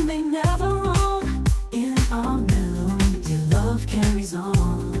sing, they never wrong. In our melody, love carries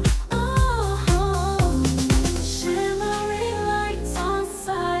on. Shimmering lights on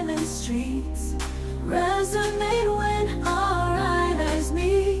silent streets resonate when our eyes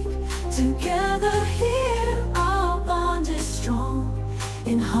meet. Together here, our bond is strong.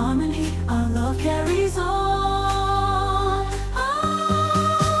 In harmony, our love carries on.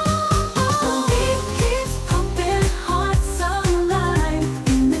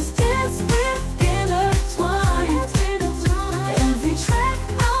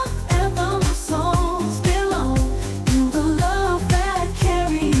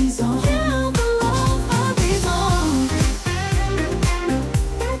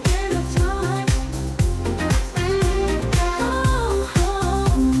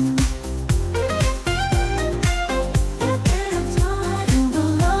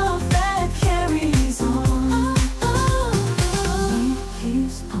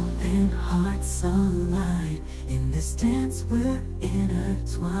 In this dance we're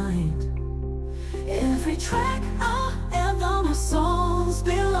intertwined. Every track, our anthem, our souls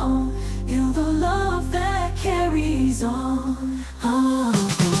belong. Feel the love that carries on.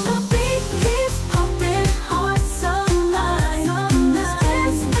 The beat keeps pumping, hearts aligned. In this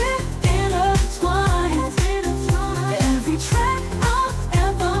dance we're intertwined. Every track, our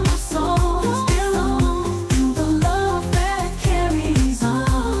anthem, our souls belong. Feel the love that carries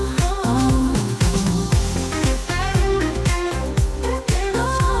on.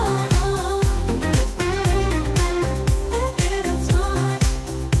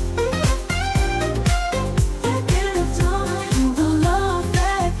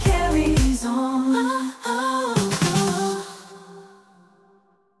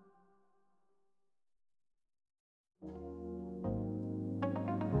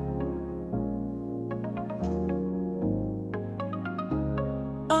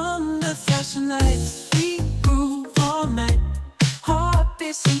 Under flashing lights, we groove all night.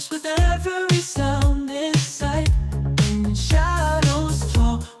 Heartbeat syncs with every sound in sight. In the shadows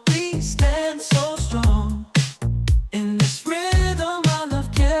fall, we stand so strong. In this rhythm, our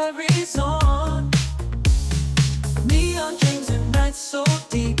love carries on. Neon dreams and nights so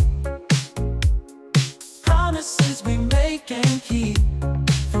deep, promises we make and keep.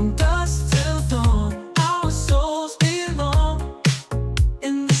 From dusk till dawn, our souls belong.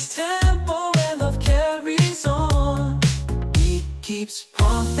 In this temple where love carries on, beat keeps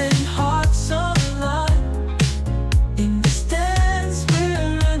pumping, hearts alive. In this dance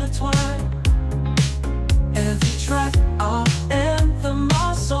we're intertwined. Every track, our anthem,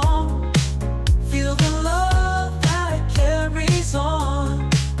 our song. Feel the love that carries on.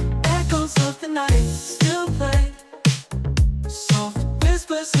 Echoes of the night.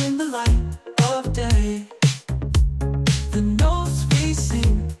 us in the light of day. The notes we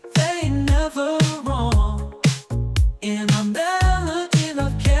sing, they never wrong. In our melody,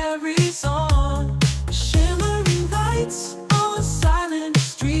 love carries on. Shimmering lights on silent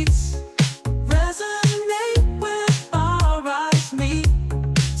streets resonate when our eyes meet.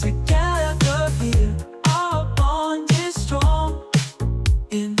 Together here, our bond is strong.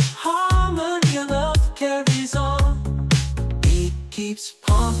 In harmony, love carries on. Beat keeps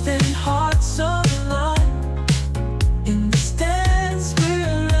pumping, hearts aligned. In this dance,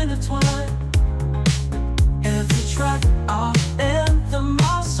 we're intertwined. Every track, our anthem,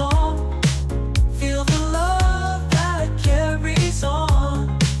 our song. Feel the love that carries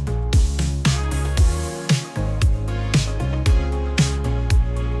on.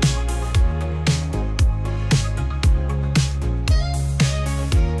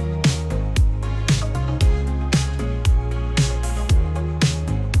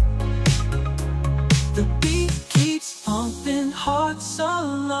 The beat keeps pumping, hearts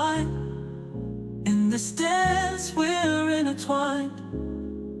aligned. In this dance, we're intertwined.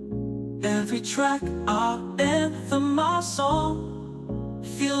 Every track, our anthem, our song.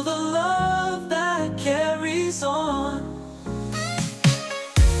 Feel the love that carries on.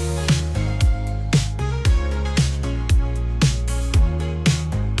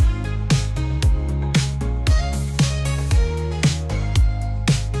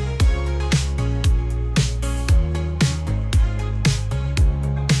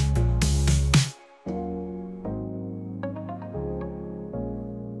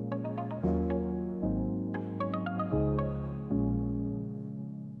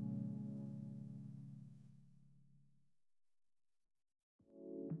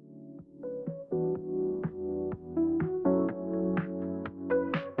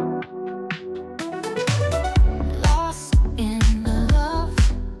 Lost in the love,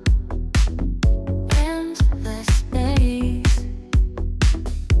 endless days.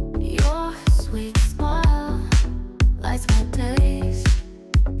 Your sweet smile lights my days.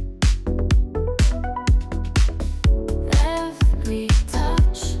 Every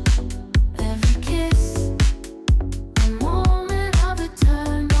touch, every kiss, a moment of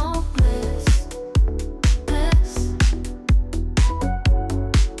eternal bliss. Bliss.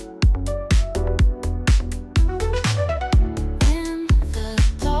 In the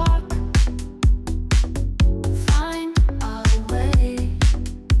dark, find our way.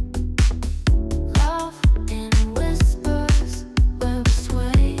 Love in whispers where we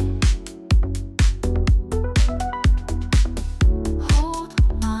sway. Hold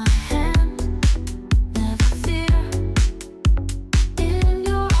my hand, never fear. In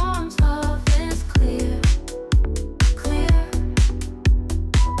your arms, love is clear, clear.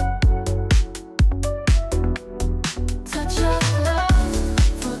 Touch of love,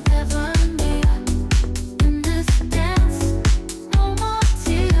 forever near. In this dance, no more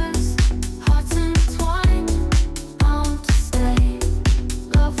tears. Hearts entwined, bound to stay.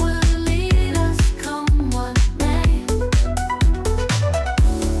 Love will lead us, come what may.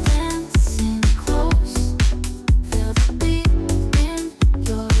 Dancing close, feel the beat in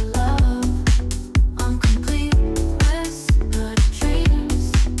your love. Incomplete whispered dreams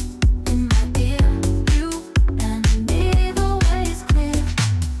in my ear. You and me, the way is clear.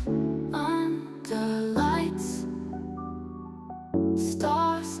 Under lights,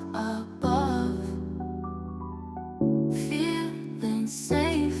 stars above, feeling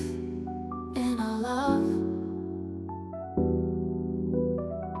safe in our love.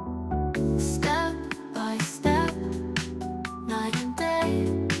 Step by step, night and day,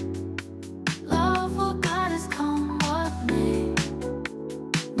 love will guide us, come what may,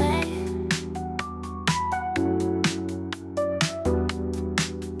 may.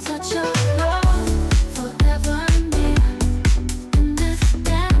 Touch of love, forever near. In this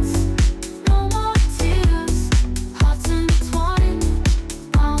dance, no more tears. Hearts entwined,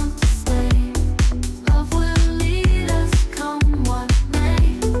 bound to stay. Love will lead us, come what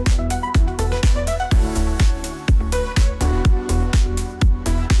may.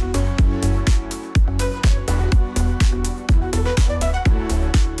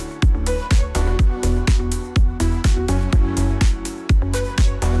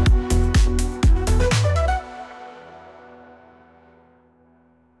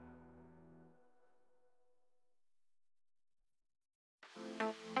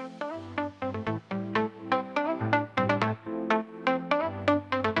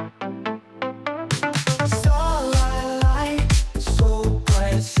 Starlight light, so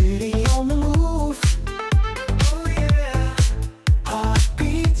bright, city on the move. Oh yeah.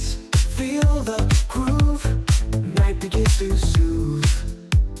 Heartbeats, feel the groove. Night begins to soothe.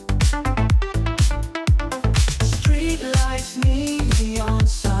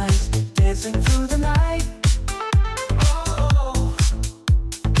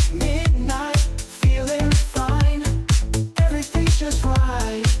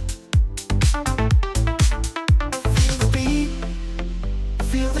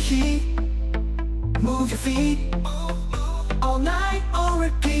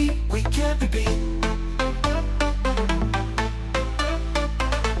 we can't be beat.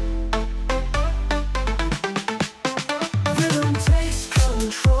 Rhythm takes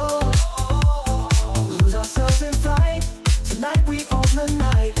control, lose ourselves in flight. Tonight we own the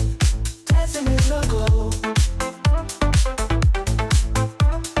night, dancing in the glow.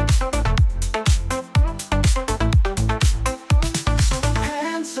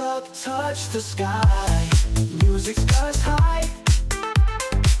 Hands up, touch the sky. Music skies high.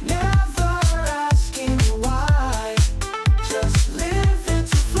 Never asking why, just living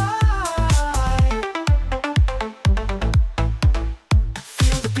to fly.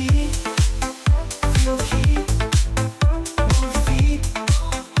 Feel the beat, feel the heat. Move your feet,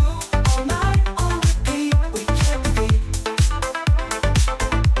 all night on repeat. We can't be beat.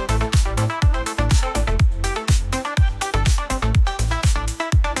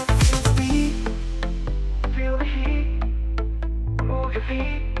 Feel the beat, feel the heat. Move your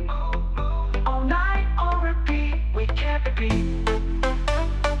feet, all night on repeat. We can't be beat.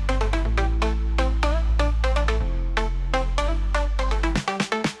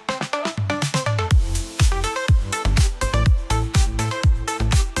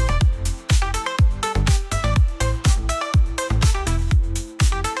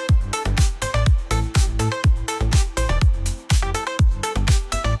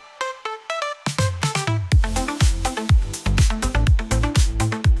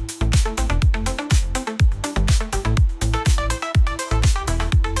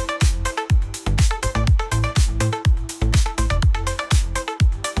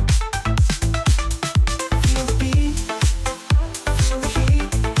 Feel the beat, feel the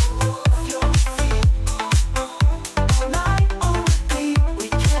heat. Move your feet, all night on repeat. We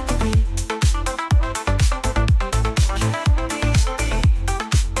can't be beat. Can't be beat.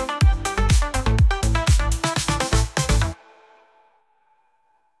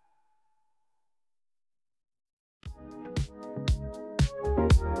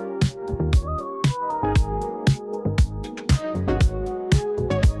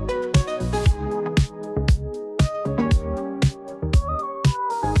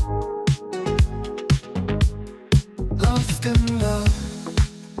 Lost in love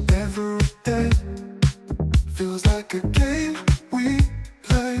every day. Feels like a game we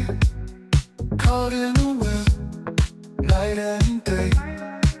play. Caught in a web, night and day.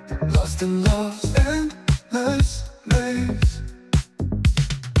 Lost in love's endless maze.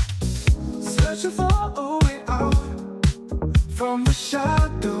 Searching for a way out from the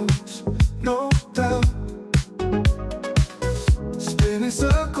shadows, no doubt. Spinning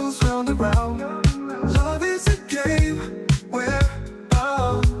circles round and round. Love is a game we're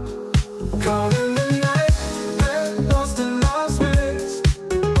bound. Caught in the night, we're lost in love's maze.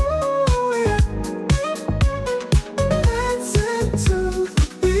 Ooh, yeah. Dancing to the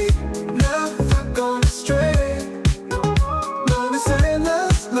beat, never gone astray. Love is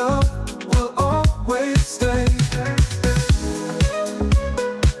endless, love will always stay.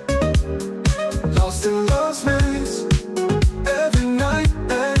 Lost in love's maze, every night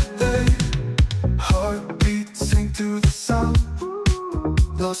and day. Heartbeats sing to the sound.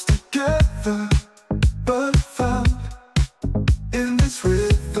 Lost together, but found. In this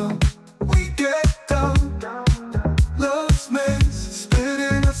rhythm, we get down. Love's maze,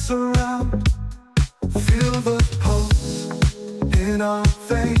 spinning us around. Feel the pulse in our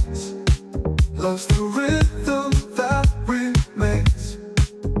veins. Love's the rhythm that remains.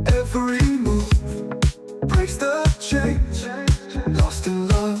 Every move breaks the chains. Lost in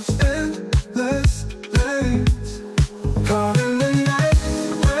love's endless lanes. Caught in the night,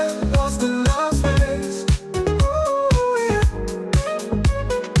 we're lost in love's maze. Ooh, yeah.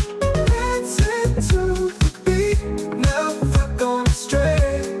 Dancing to the beat, never gone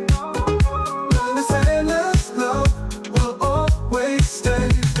astray. Love is endless, love will always stay.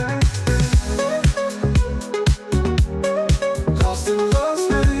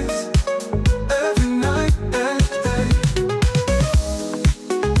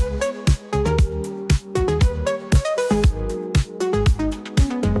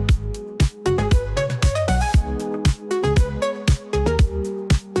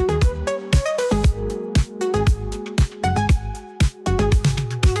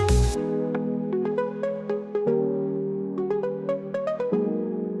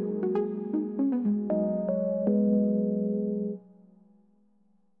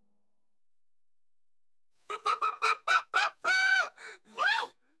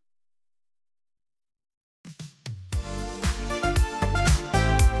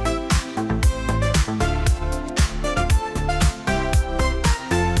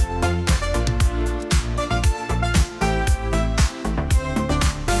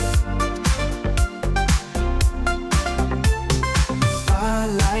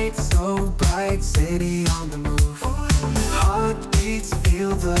 city on the move. Heartbeats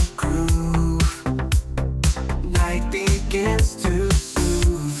feel the groove. Night begins to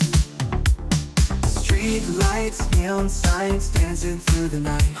soothe. Street lights, neon signs dancing through the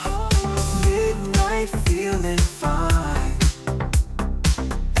night. Midnight feeling fine.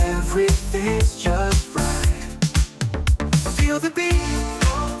 Everything's just right. Feel the beat,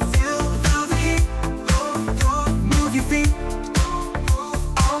 feel the heat. Move your feet.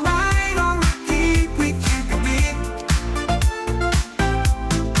 All night on repeat, we can't compete.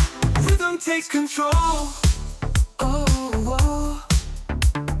 Rhythm takes control. Oh,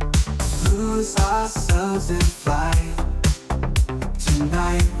 lose ourselves in flight.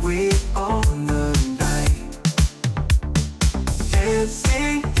 Tonight we own the night.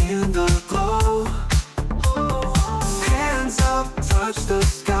 Dancing in the glow. Hands up, touch the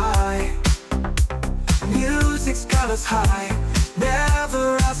sky. Music's got us high.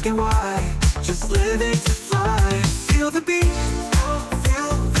 Never asking why. Just living to fly. Feel the beat.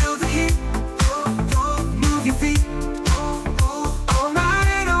 Feel the heat. Move your feet. All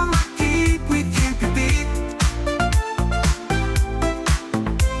night on repeat, we can't be beat.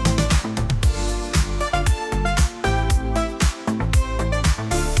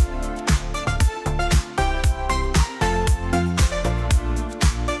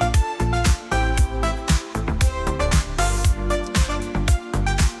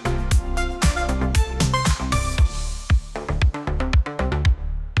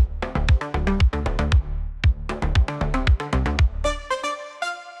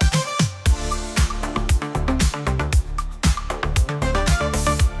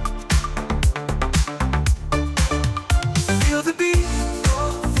 Feel the beat,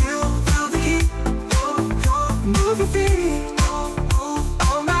 feel the heat. Move your feet.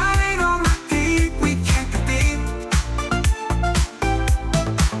 All night on repeat, we can't compete.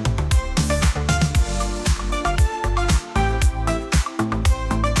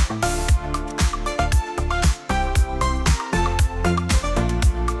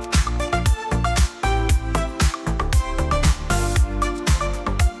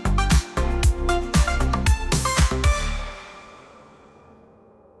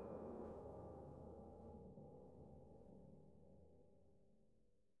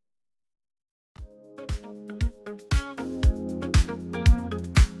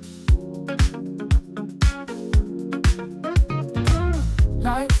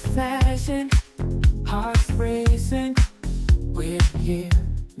 Lights flashing, hearts racing. We're here,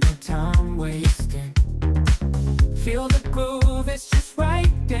 no time wasting. Feel the groove, it's just right.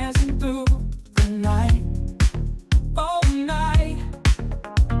 Dancing through the night, all night.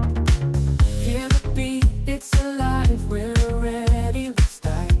 Hear the beat, it's alive. We're ready, let's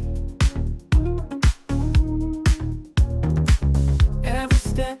dive. Every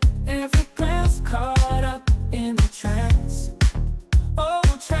step, every glance, caught up in the trance. Oh,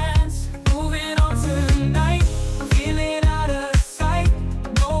 trance, moving on tonight. Feeling out of sight.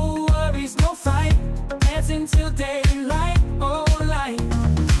 No worries, no fight. Dancing till daylight. Oh, light.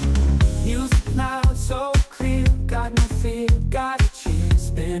 Music loud, so clear. Got no fear, got a cheer.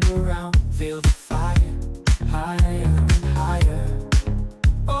 Spin around, feel the fire. Higher and higher.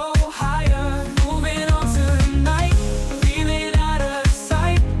 Oh, higher. Moving on tonight. Feeling out of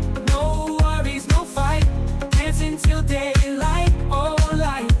sight. No worries, no fight. Dancing till daylight. Oh,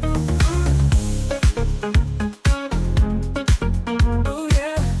 light. Oh,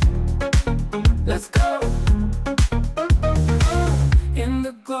 yeah. Let's go. In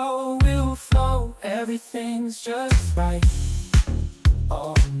the glow, we'll flow. Everything's just right.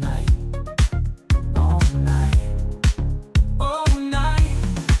 All night. All night. All night.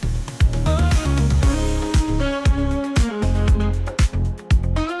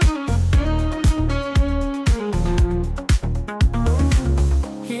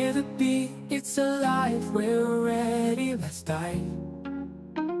 Hear the beat, it's alive. We're ready, let's dive.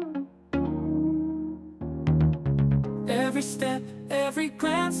 Every step, every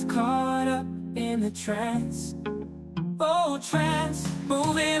glance, caught up in the trance. Oh, trance,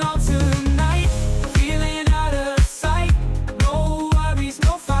 moving on tonight. Feeling out of sight. No worries,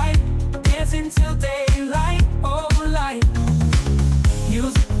 no fight. Dancing till daylight. Oh, light.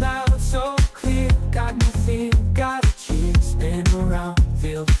 Music loud, so clear. Got no fear, got a cheer. Spin around,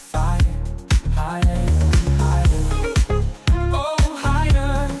 feel the fire. Higher and higher. Oh,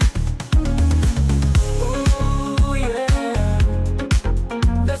 higher. Oh, yeah.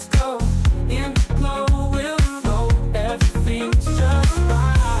 Let's go. In the glow, we'll flow. Everything's just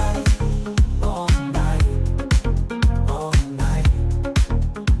right.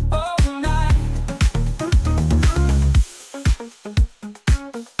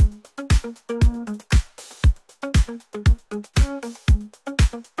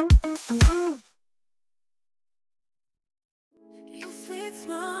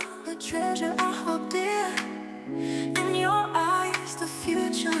 treasure I hold dear. In your eyes, the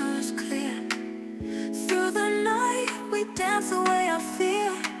future is clear. Through the night, we dance away our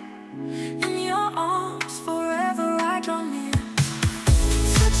fear. In your arms, forever I draw near.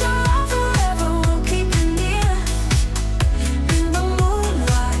 Such a love forever will keep you near. In the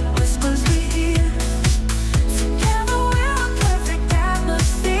moonlight, whispers we hear. Together we're a perfect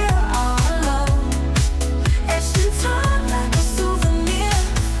atmosphere. Our love, etched in time like a souvenir.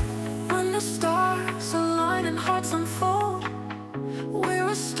 When the stars align and hearts unfold, we're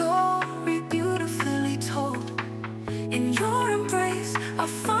a story beautifully told. In your embrace, I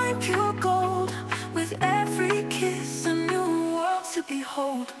find pure gold. With every kiss, a new world to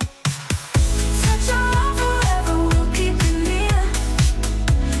behold. Such a love forever will keep you near.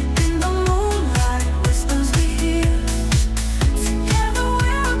 In the moonlight, whispers we hear. Together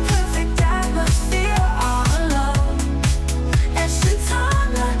we're a perfect atmosphere. Our love, etched in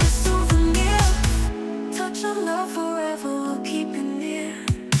time like a souvenir. Touch of love forever will keep you near.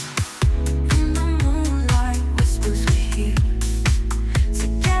 In the moonlight, whispers we hear.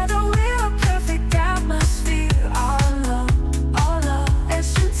 Together we're a perfect atmosphere. Our love,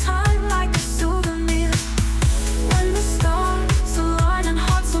 etched in time like a souvenir. When the stars align and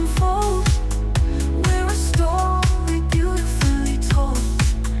hearts unfold, we're a story beautifully told.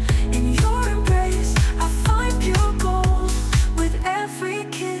 In your embrace, I find pure gold. With every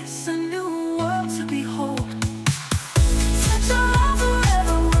kiss, a new world to behold. Such a love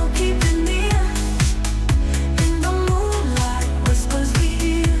forever will keep you near. In the moonlight, whispers we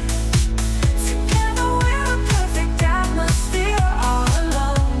hear. Together we're a perfect atmosphere. Our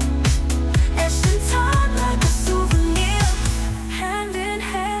love, etched in time like a souvenir. Hand in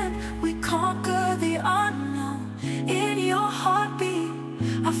hand, we conquer the unknown. In your heartbeat,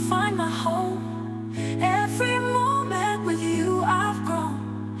 I find my home. Every moment with you I've grown.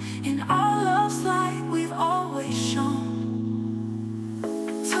 In our love's light, we've always shone.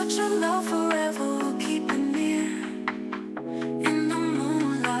 Touch of love forever will keep you near. In the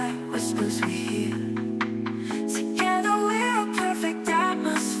moonlight, whispers we hear. Together we're a perfect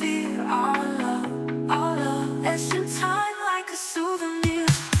atmosphere. Our love, etched in time like a souvenir.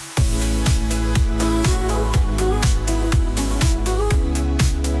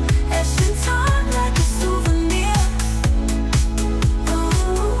 Etched in time like a souvenir.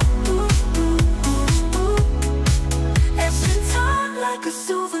 Etched in time like a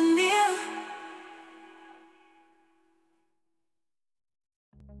souvenir.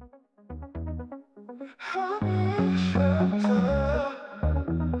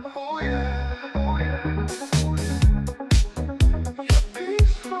 Oh yeah, oh yeah. Your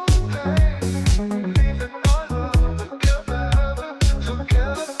peaceful day, leaving our love together through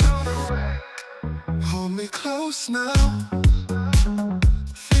the rain. Hold me close now,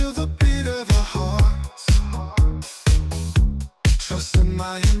 feel the beat of our hearts. Trust in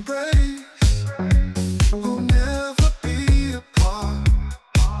my embrace, we'll never be apart.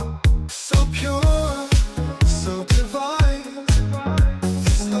 So pure, so divine.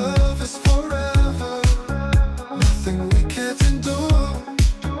 This love is forever, nothing we can't endure.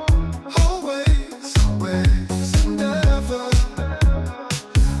 Always, always, and ever.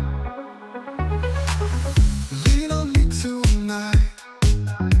 Lean on me tonight,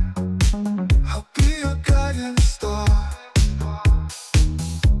 I'll be your guiding star.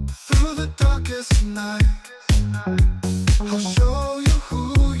 Through the darkest night, I'll show you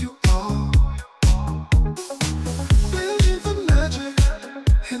who you are. Believe the magic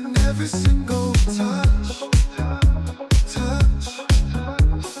in every single touch.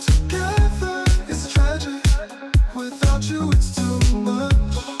 Together it's tragic, without you it's too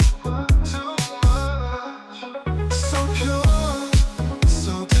much. So pure,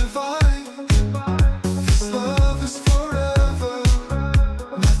 so divine. This love is forever,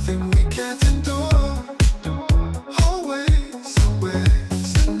 nothing we can't endure. Always,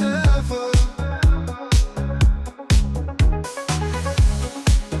 always, and never.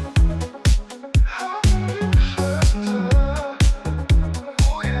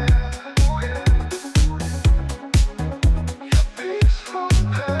 Oh yeah, oh yeah. Your peaceful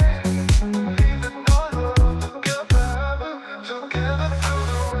day, leaving our love together through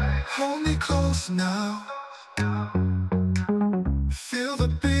the rain. Hold me close now, feel the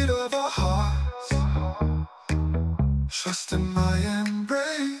beat of our hearts. Trust in my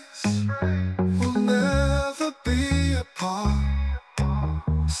embrace, we'll never be apart.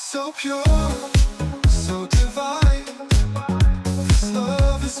 So pure, so divine. This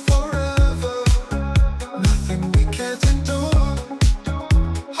love is forever, nothing we can't endure.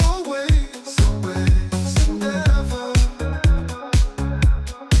 Always, always, and ever.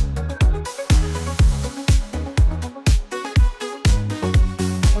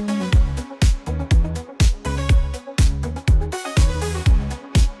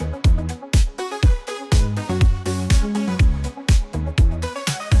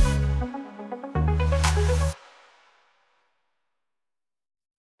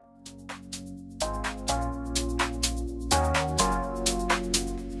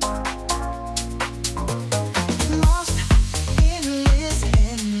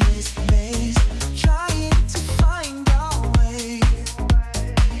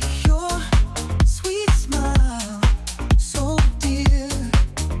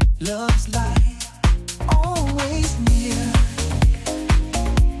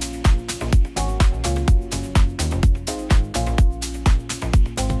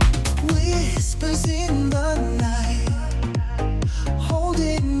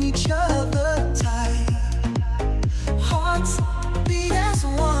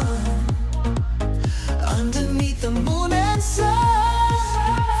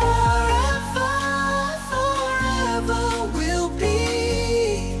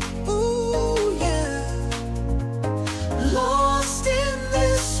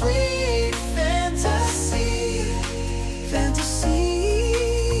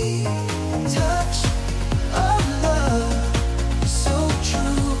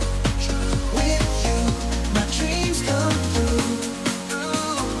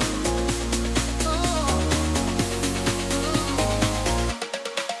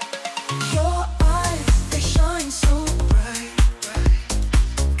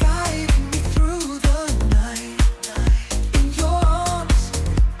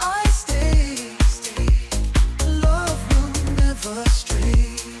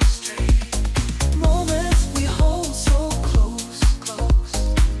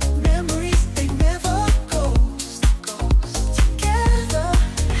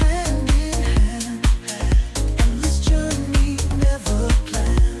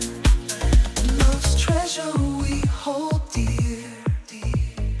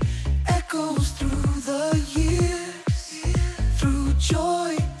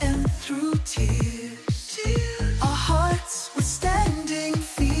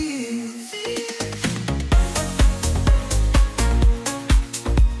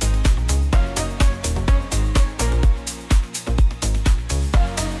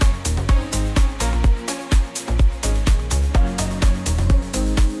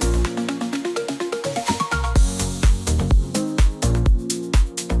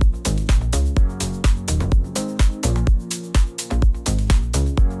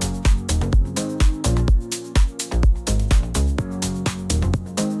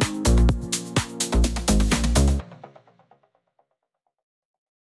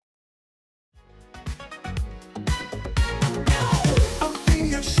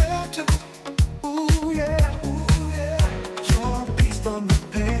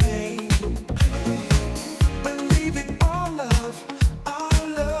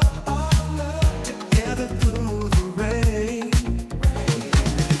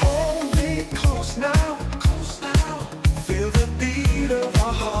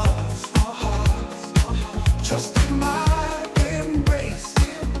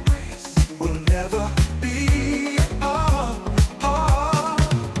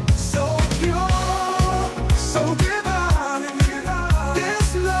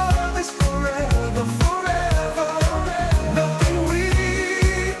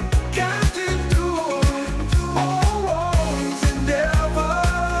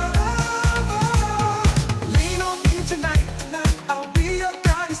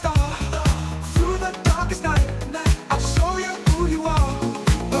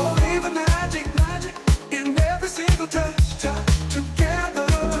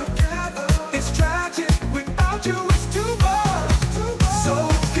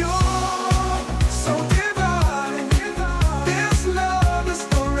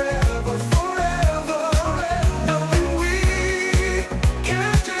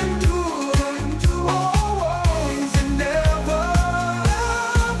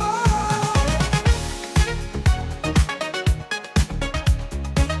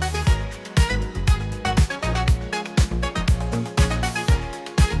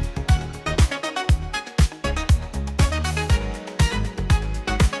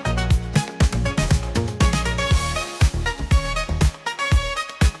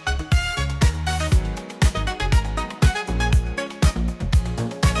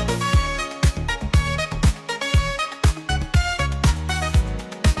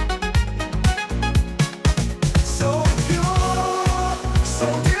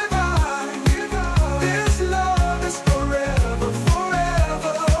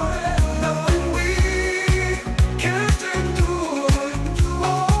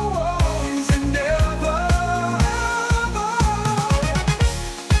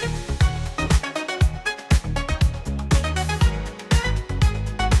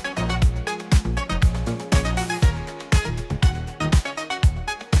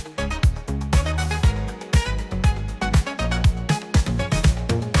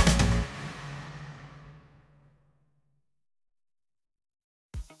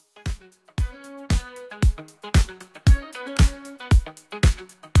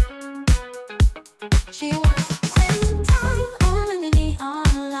 She was spending time under the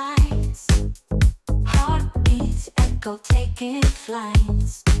neon lights. Heartbeats echo taking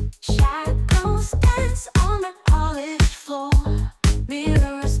flights. Shadows dance on the polished floor.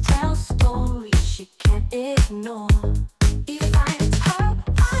 Mirrors tell stories she can't ignore. He finds her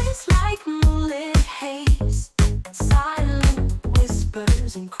eyes like moonlit haze. Silent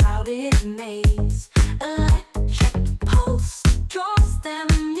whispers in crowded maze. Electric pulse draws them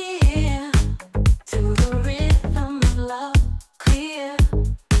near to the rhythm of love, clear.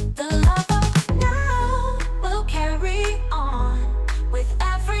 The love of now will carry on with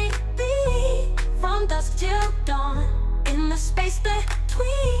every beat from dusk till dawn. In the space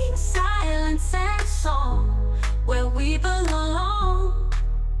between silence and song, where we belong,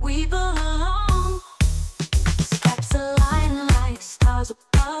 we belong. Steps align like stars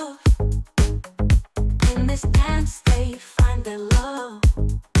above. In this dance they find their love.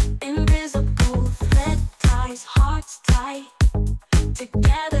 Invisible thread ties hearts tight.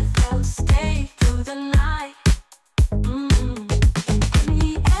 Together they'll stay through the night. In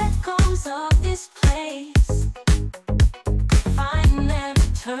the echoes of this place, find their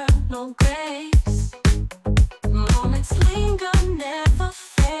eternal grace. Moments linger, never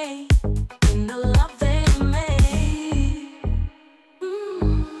fade, in the love they made.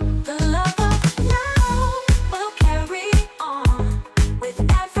 The love of now will carry on with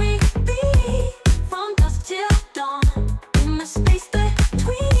every beat from dusk till dawn. In the space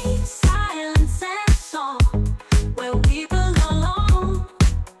between silence and song, where we belong,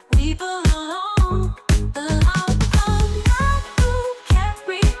 we belong. The love of now will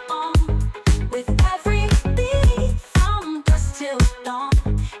carry on with every beat from dusk till dawn.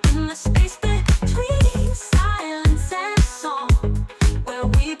 In the space between silence and song, where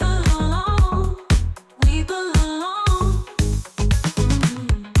we belong, we belong.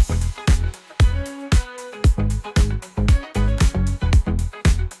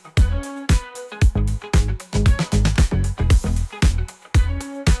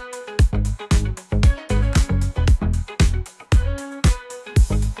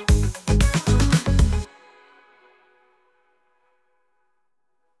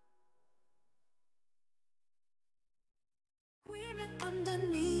 We met under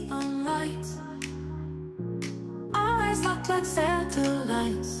neon lights. Our eyes locked like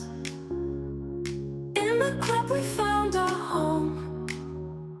satellites. In the club we found our home.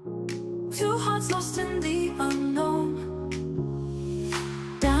 Two hearts lost in the unknown.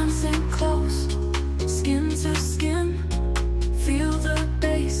 Dancing close, skin to skin. Feel the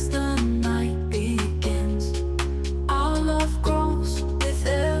bass, the night begins. Our love grows with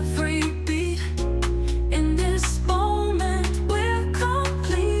every beat. In this moment we're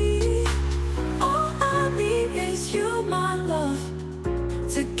complete. All I need is you, my love.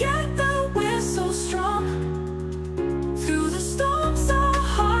 Together we're so strong.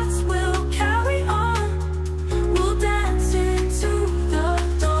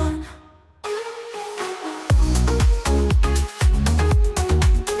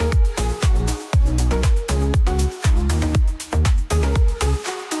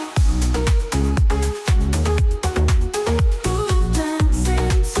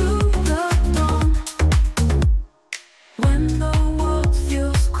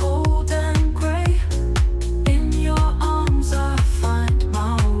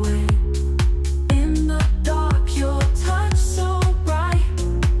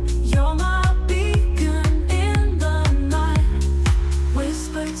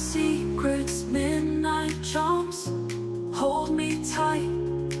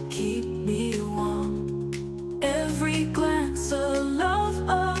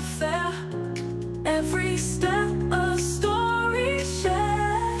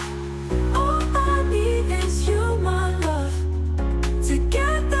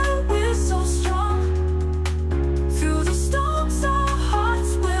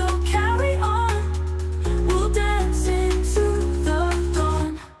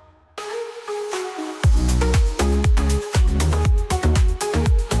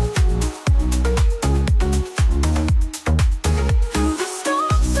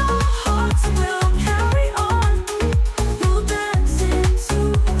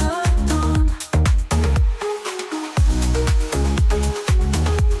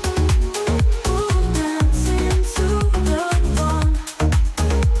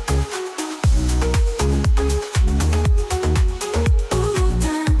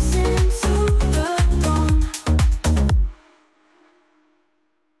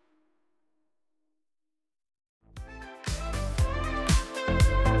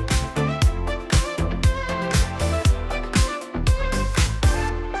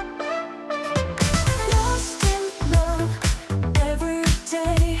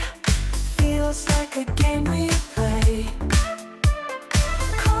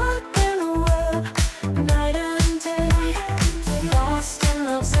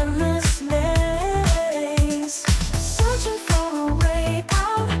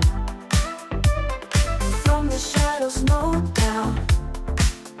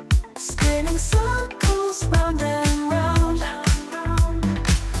 spinning circles round and round.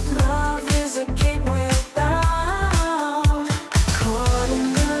 Love is a game we're bound. Caught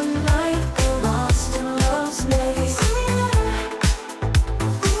in the night, we're lost in love's maze.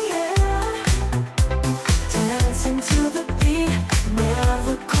 Dancing to the beat,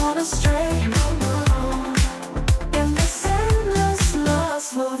 never caught astray. In this endless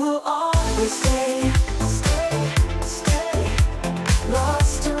lust, love will always stay.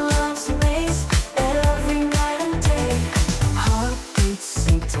 Lost in love's maze, every night and day. Heartbeats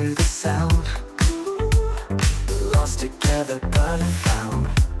sink to the sound. Lost together but found.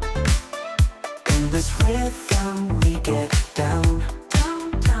 In this rhythm we get down.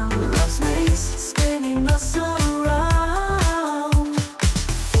 Love's maze, spinning us around.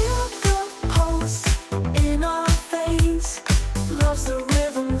 Feel the pulse in our veins. Love's the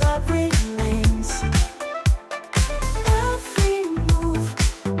rhythm that remains. Every move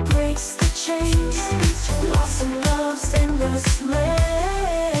breaks the chains. Lost in love's endless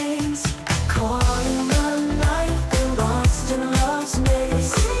lanes. Caught in the night, we're lost in love's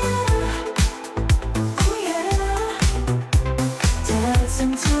maze. Oh yeah.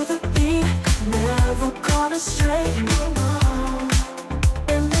 Dancing to the beat, never caught astray.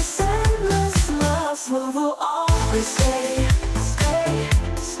 In this endless love, love will always stay.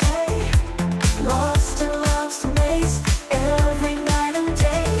 Lost in love's maze, every night and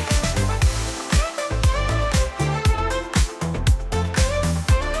day.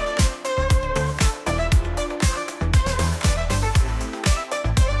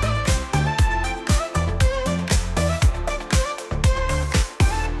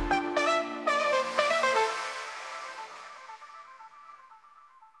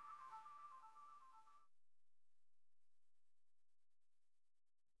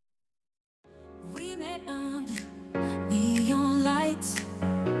 We met under neon lights,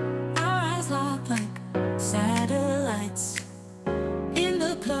 our eyes locked like satellites. In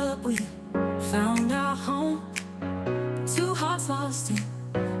the club we found our home, two hearts lost in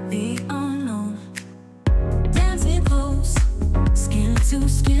the unknown. Dancing close, skin to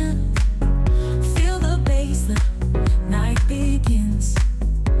skin, feel the bass, the night begins.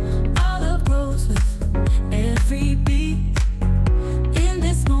 Our love grows with every beat. In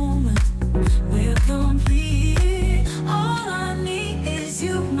this moment we're complete. All I need is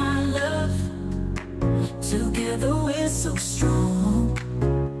you, my love. Together we're so strong.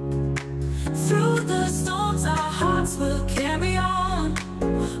 Through the storms our hearts will carry on.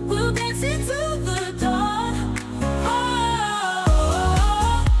 We'll dance into the dawn. Oh,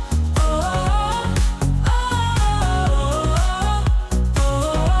 oh, oh,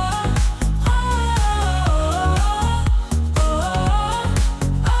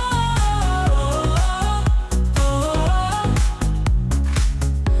 oh,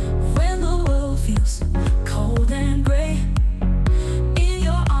 when the world feels cold and gray, in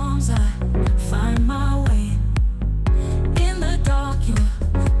your arms I find my way. In the dark your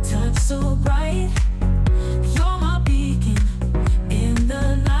touch so bright, you're my beacon in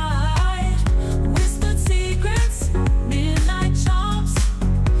the night. Whispered secrets, midnight charms,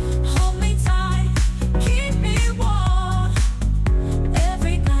 hold me tight, keep me warm.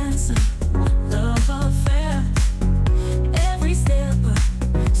 Every glance a love affair, every step a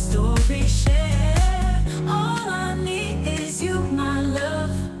story shared. All I need is you, my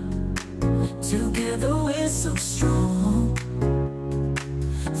love. Together we're so strong.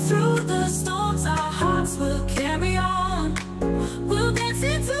 Through the storms our hearts will carry on. We'll dance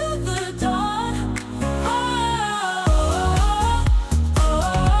into the dawn. Oh,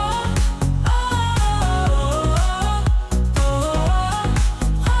 oh, oh,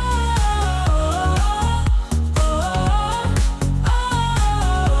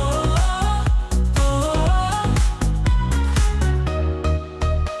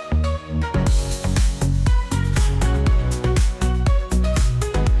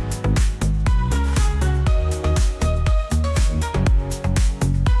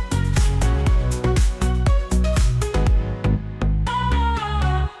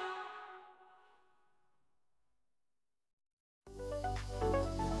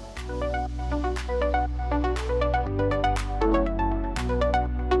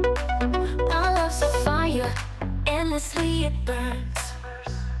 our love's a fire, endlessly it burns.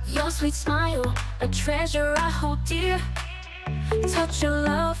 Your sweet smile, a treasure I hold dear. Touch your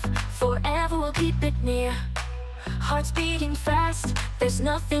love, forever will keep it near. Hearts beating fast, there's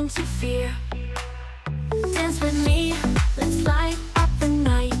nothing to fear. Dance with me, let's light up the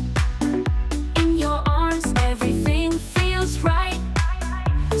night. In your arms, everything feels right.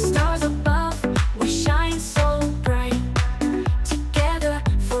 Stars above, we shine so bright. Together,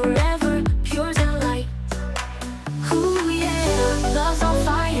 forever,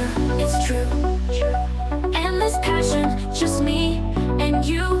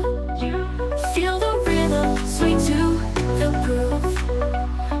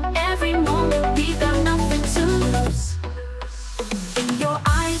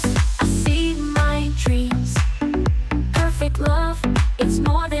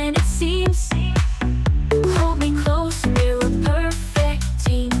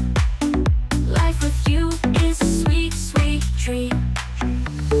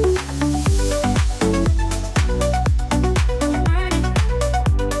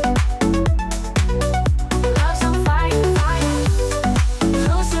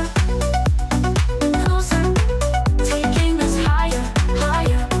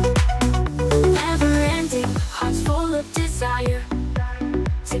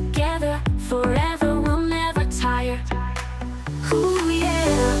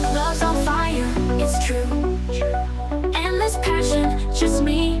 just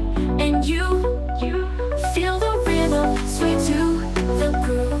me and you. Feel the rhythm, sway to the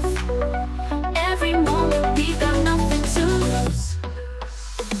groove. Every moment we got nothing to lose.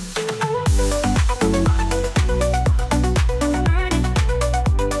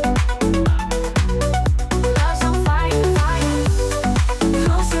 Love's on fire, fire.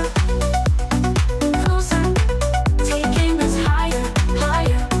 Closer, closer, taking us higher,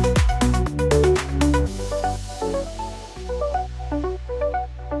 higher.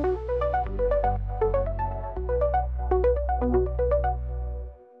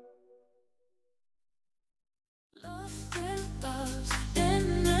 Lost in love's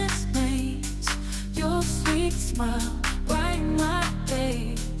endless maze. Your sweet smile bright my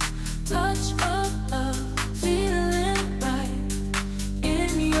day. Touch of love, feeling right.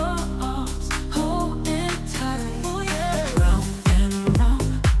 In your arms, holding tight. Oh yeah. Round and round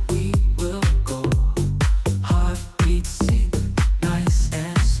we will go. Heartbeats sing, nice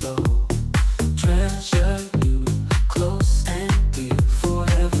and slow. Treasure you close and dear,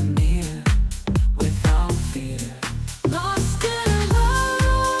 forever near, without fear. Lost in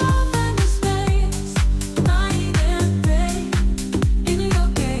love and the space, night and day, in your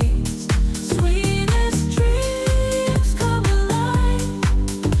gaze. Sweetest dreams come alive.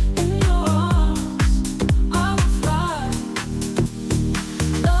 In your arms, I will fly.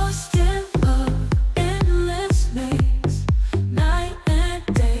 Lost in love, endless maze, night and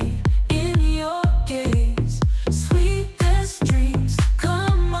day, in your gaze. Sweetest dreams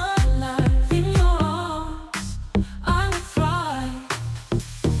come alive. In your arms, I will fly.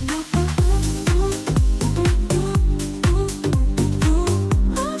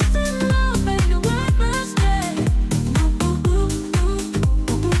 Lost in love and your endless day.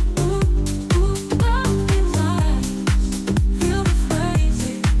 Love inside, feel the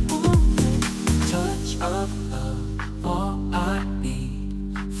crazy touch of love, all I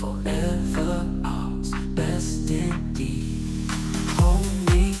need. Forever ours, best indeed. Hold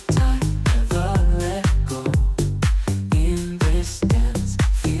me tight, never let go. In this dance,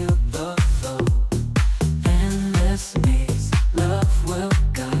 feel the flow. Endless maze, love will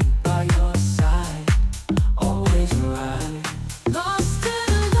guide by your side, always right. Lost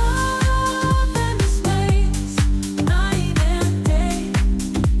in love and the space, night and day,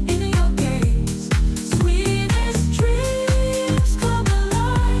 in your gaze. Sweetest dreams come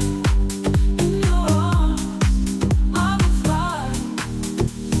alive. In your arms, I will fly.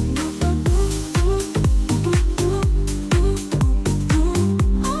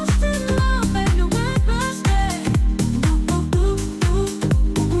 Lost in love and your endless day.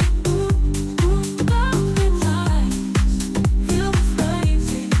 Love inside, feel the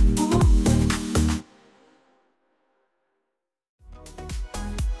crazy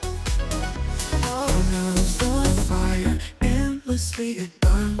Love's on fire, endlessly it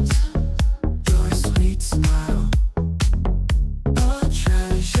burns. Your sweet smile, a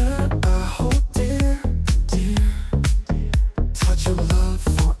treasure I hold dear, dear. Touch of love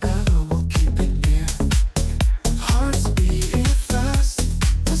forever will keep it near. Hearts beating fast,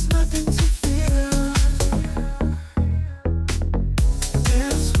 there's nothing to fear.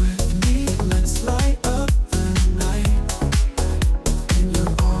 Dance with me, let's light up the night. In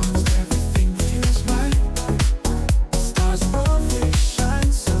your arms, everything feels right. Stars above, they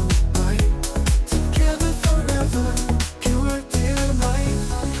shine so bright. Together forever, pure delight.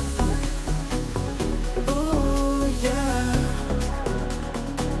 Oh yeah.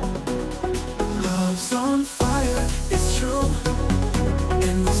 Love's on fire, it's true.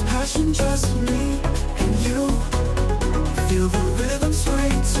 Endless passion, just me and you. Feel the rhythm sway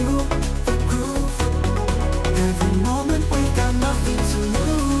to the groove. Every moment we got nothing to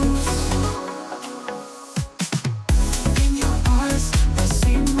lose. In your eyes, I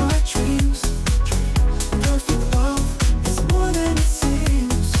see my dreams. Perfect love is more than it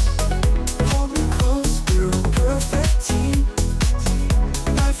seems. Hold me close, we're a perfect team.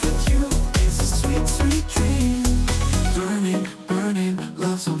 Life with you is a sweet, sweet dream. Burning, burning,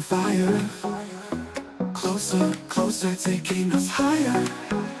 love's on fire. Closer, closer, taking us higher.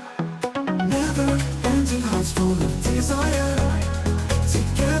 Never ending hearts full of desire.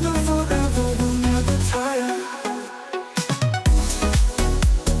 Together forever, we'll never tire.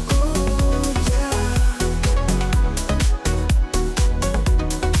 Oh yeah.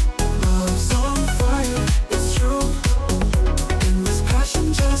 Love's on fire, it's true. Endless passion,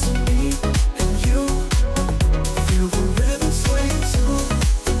 just me and you. Feel the rhythm sway to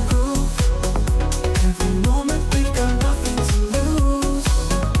the groove. Every moment we got nothing to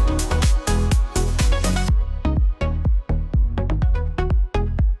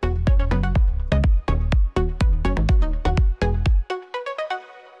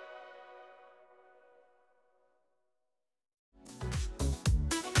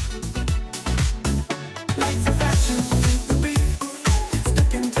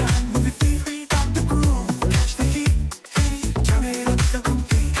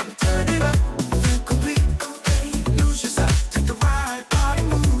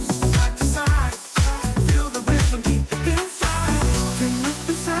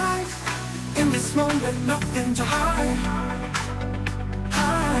in this moment, nothing to hide.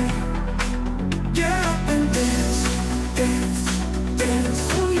 Get up and dance, dance, dance.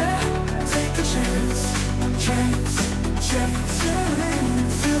 Oh yeah, take a chance, chance, chance.